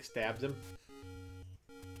because Link stabs him.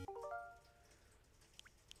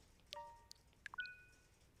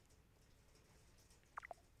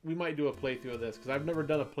 We might do a playthrough of this because I've never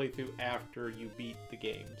done a playthrough after you beat the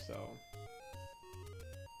game, so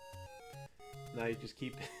now you just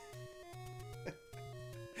keep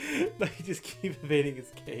now you just keep invading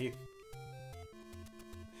his cave.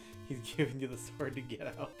 He's giving you the sword to get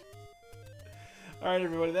out. Alright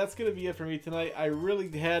everybody, that's going to be it for me tonight. I really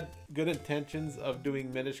had good intentions of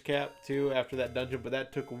doing Minish Cap too after that dungeon, but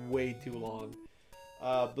that took way too long.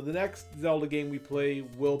 But the next Zelda game we play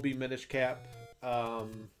will be Minish Cap.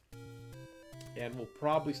 And we'll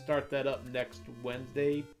probably start that up next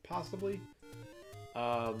Wednesday, possibly.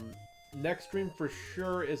 Next stream for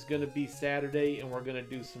sure is going to be Saturday, and we're going to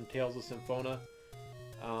do some Tales of Symphonia.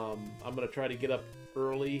 I'm going to try to get up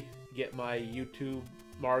early, get my YouTube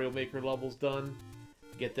Mario Maker levels done,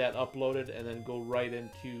 get that uploaded, and then go right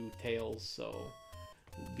into Tales. So,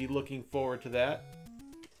 be looking forward to that.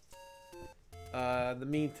 In the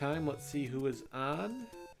meantime, let's see who is on,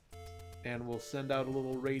 and we'll send out a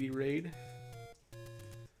little raid.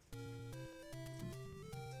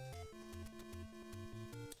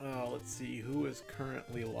 Let's see who is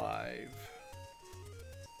currently live.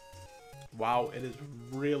 Wow, it is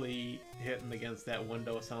really hitting against that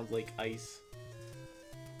window. It sounds like ice.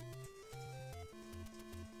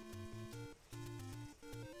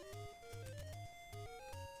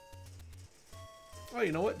 Oh,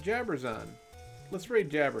 you know what? Jabber's on. Let's raid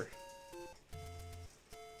Jabber.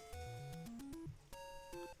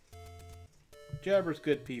 Jabber's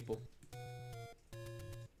good people.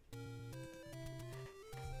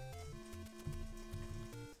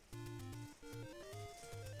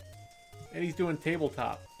 And he's doing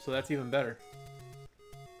tabletop, so that's even better.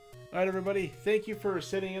 Alright everybody, thank you for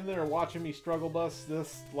sitting in there and watching me struggle bus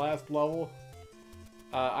this last level.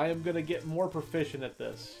 I am going to get more proficient at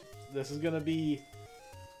this. This is going to be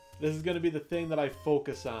the thing that I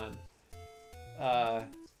focus on.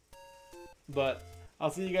 But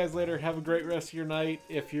I'll see you guys later. Have a great rest of your night.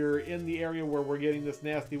 If you're in the area where we're getting this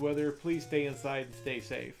nasty weather, please stay inside and stay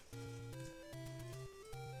safe.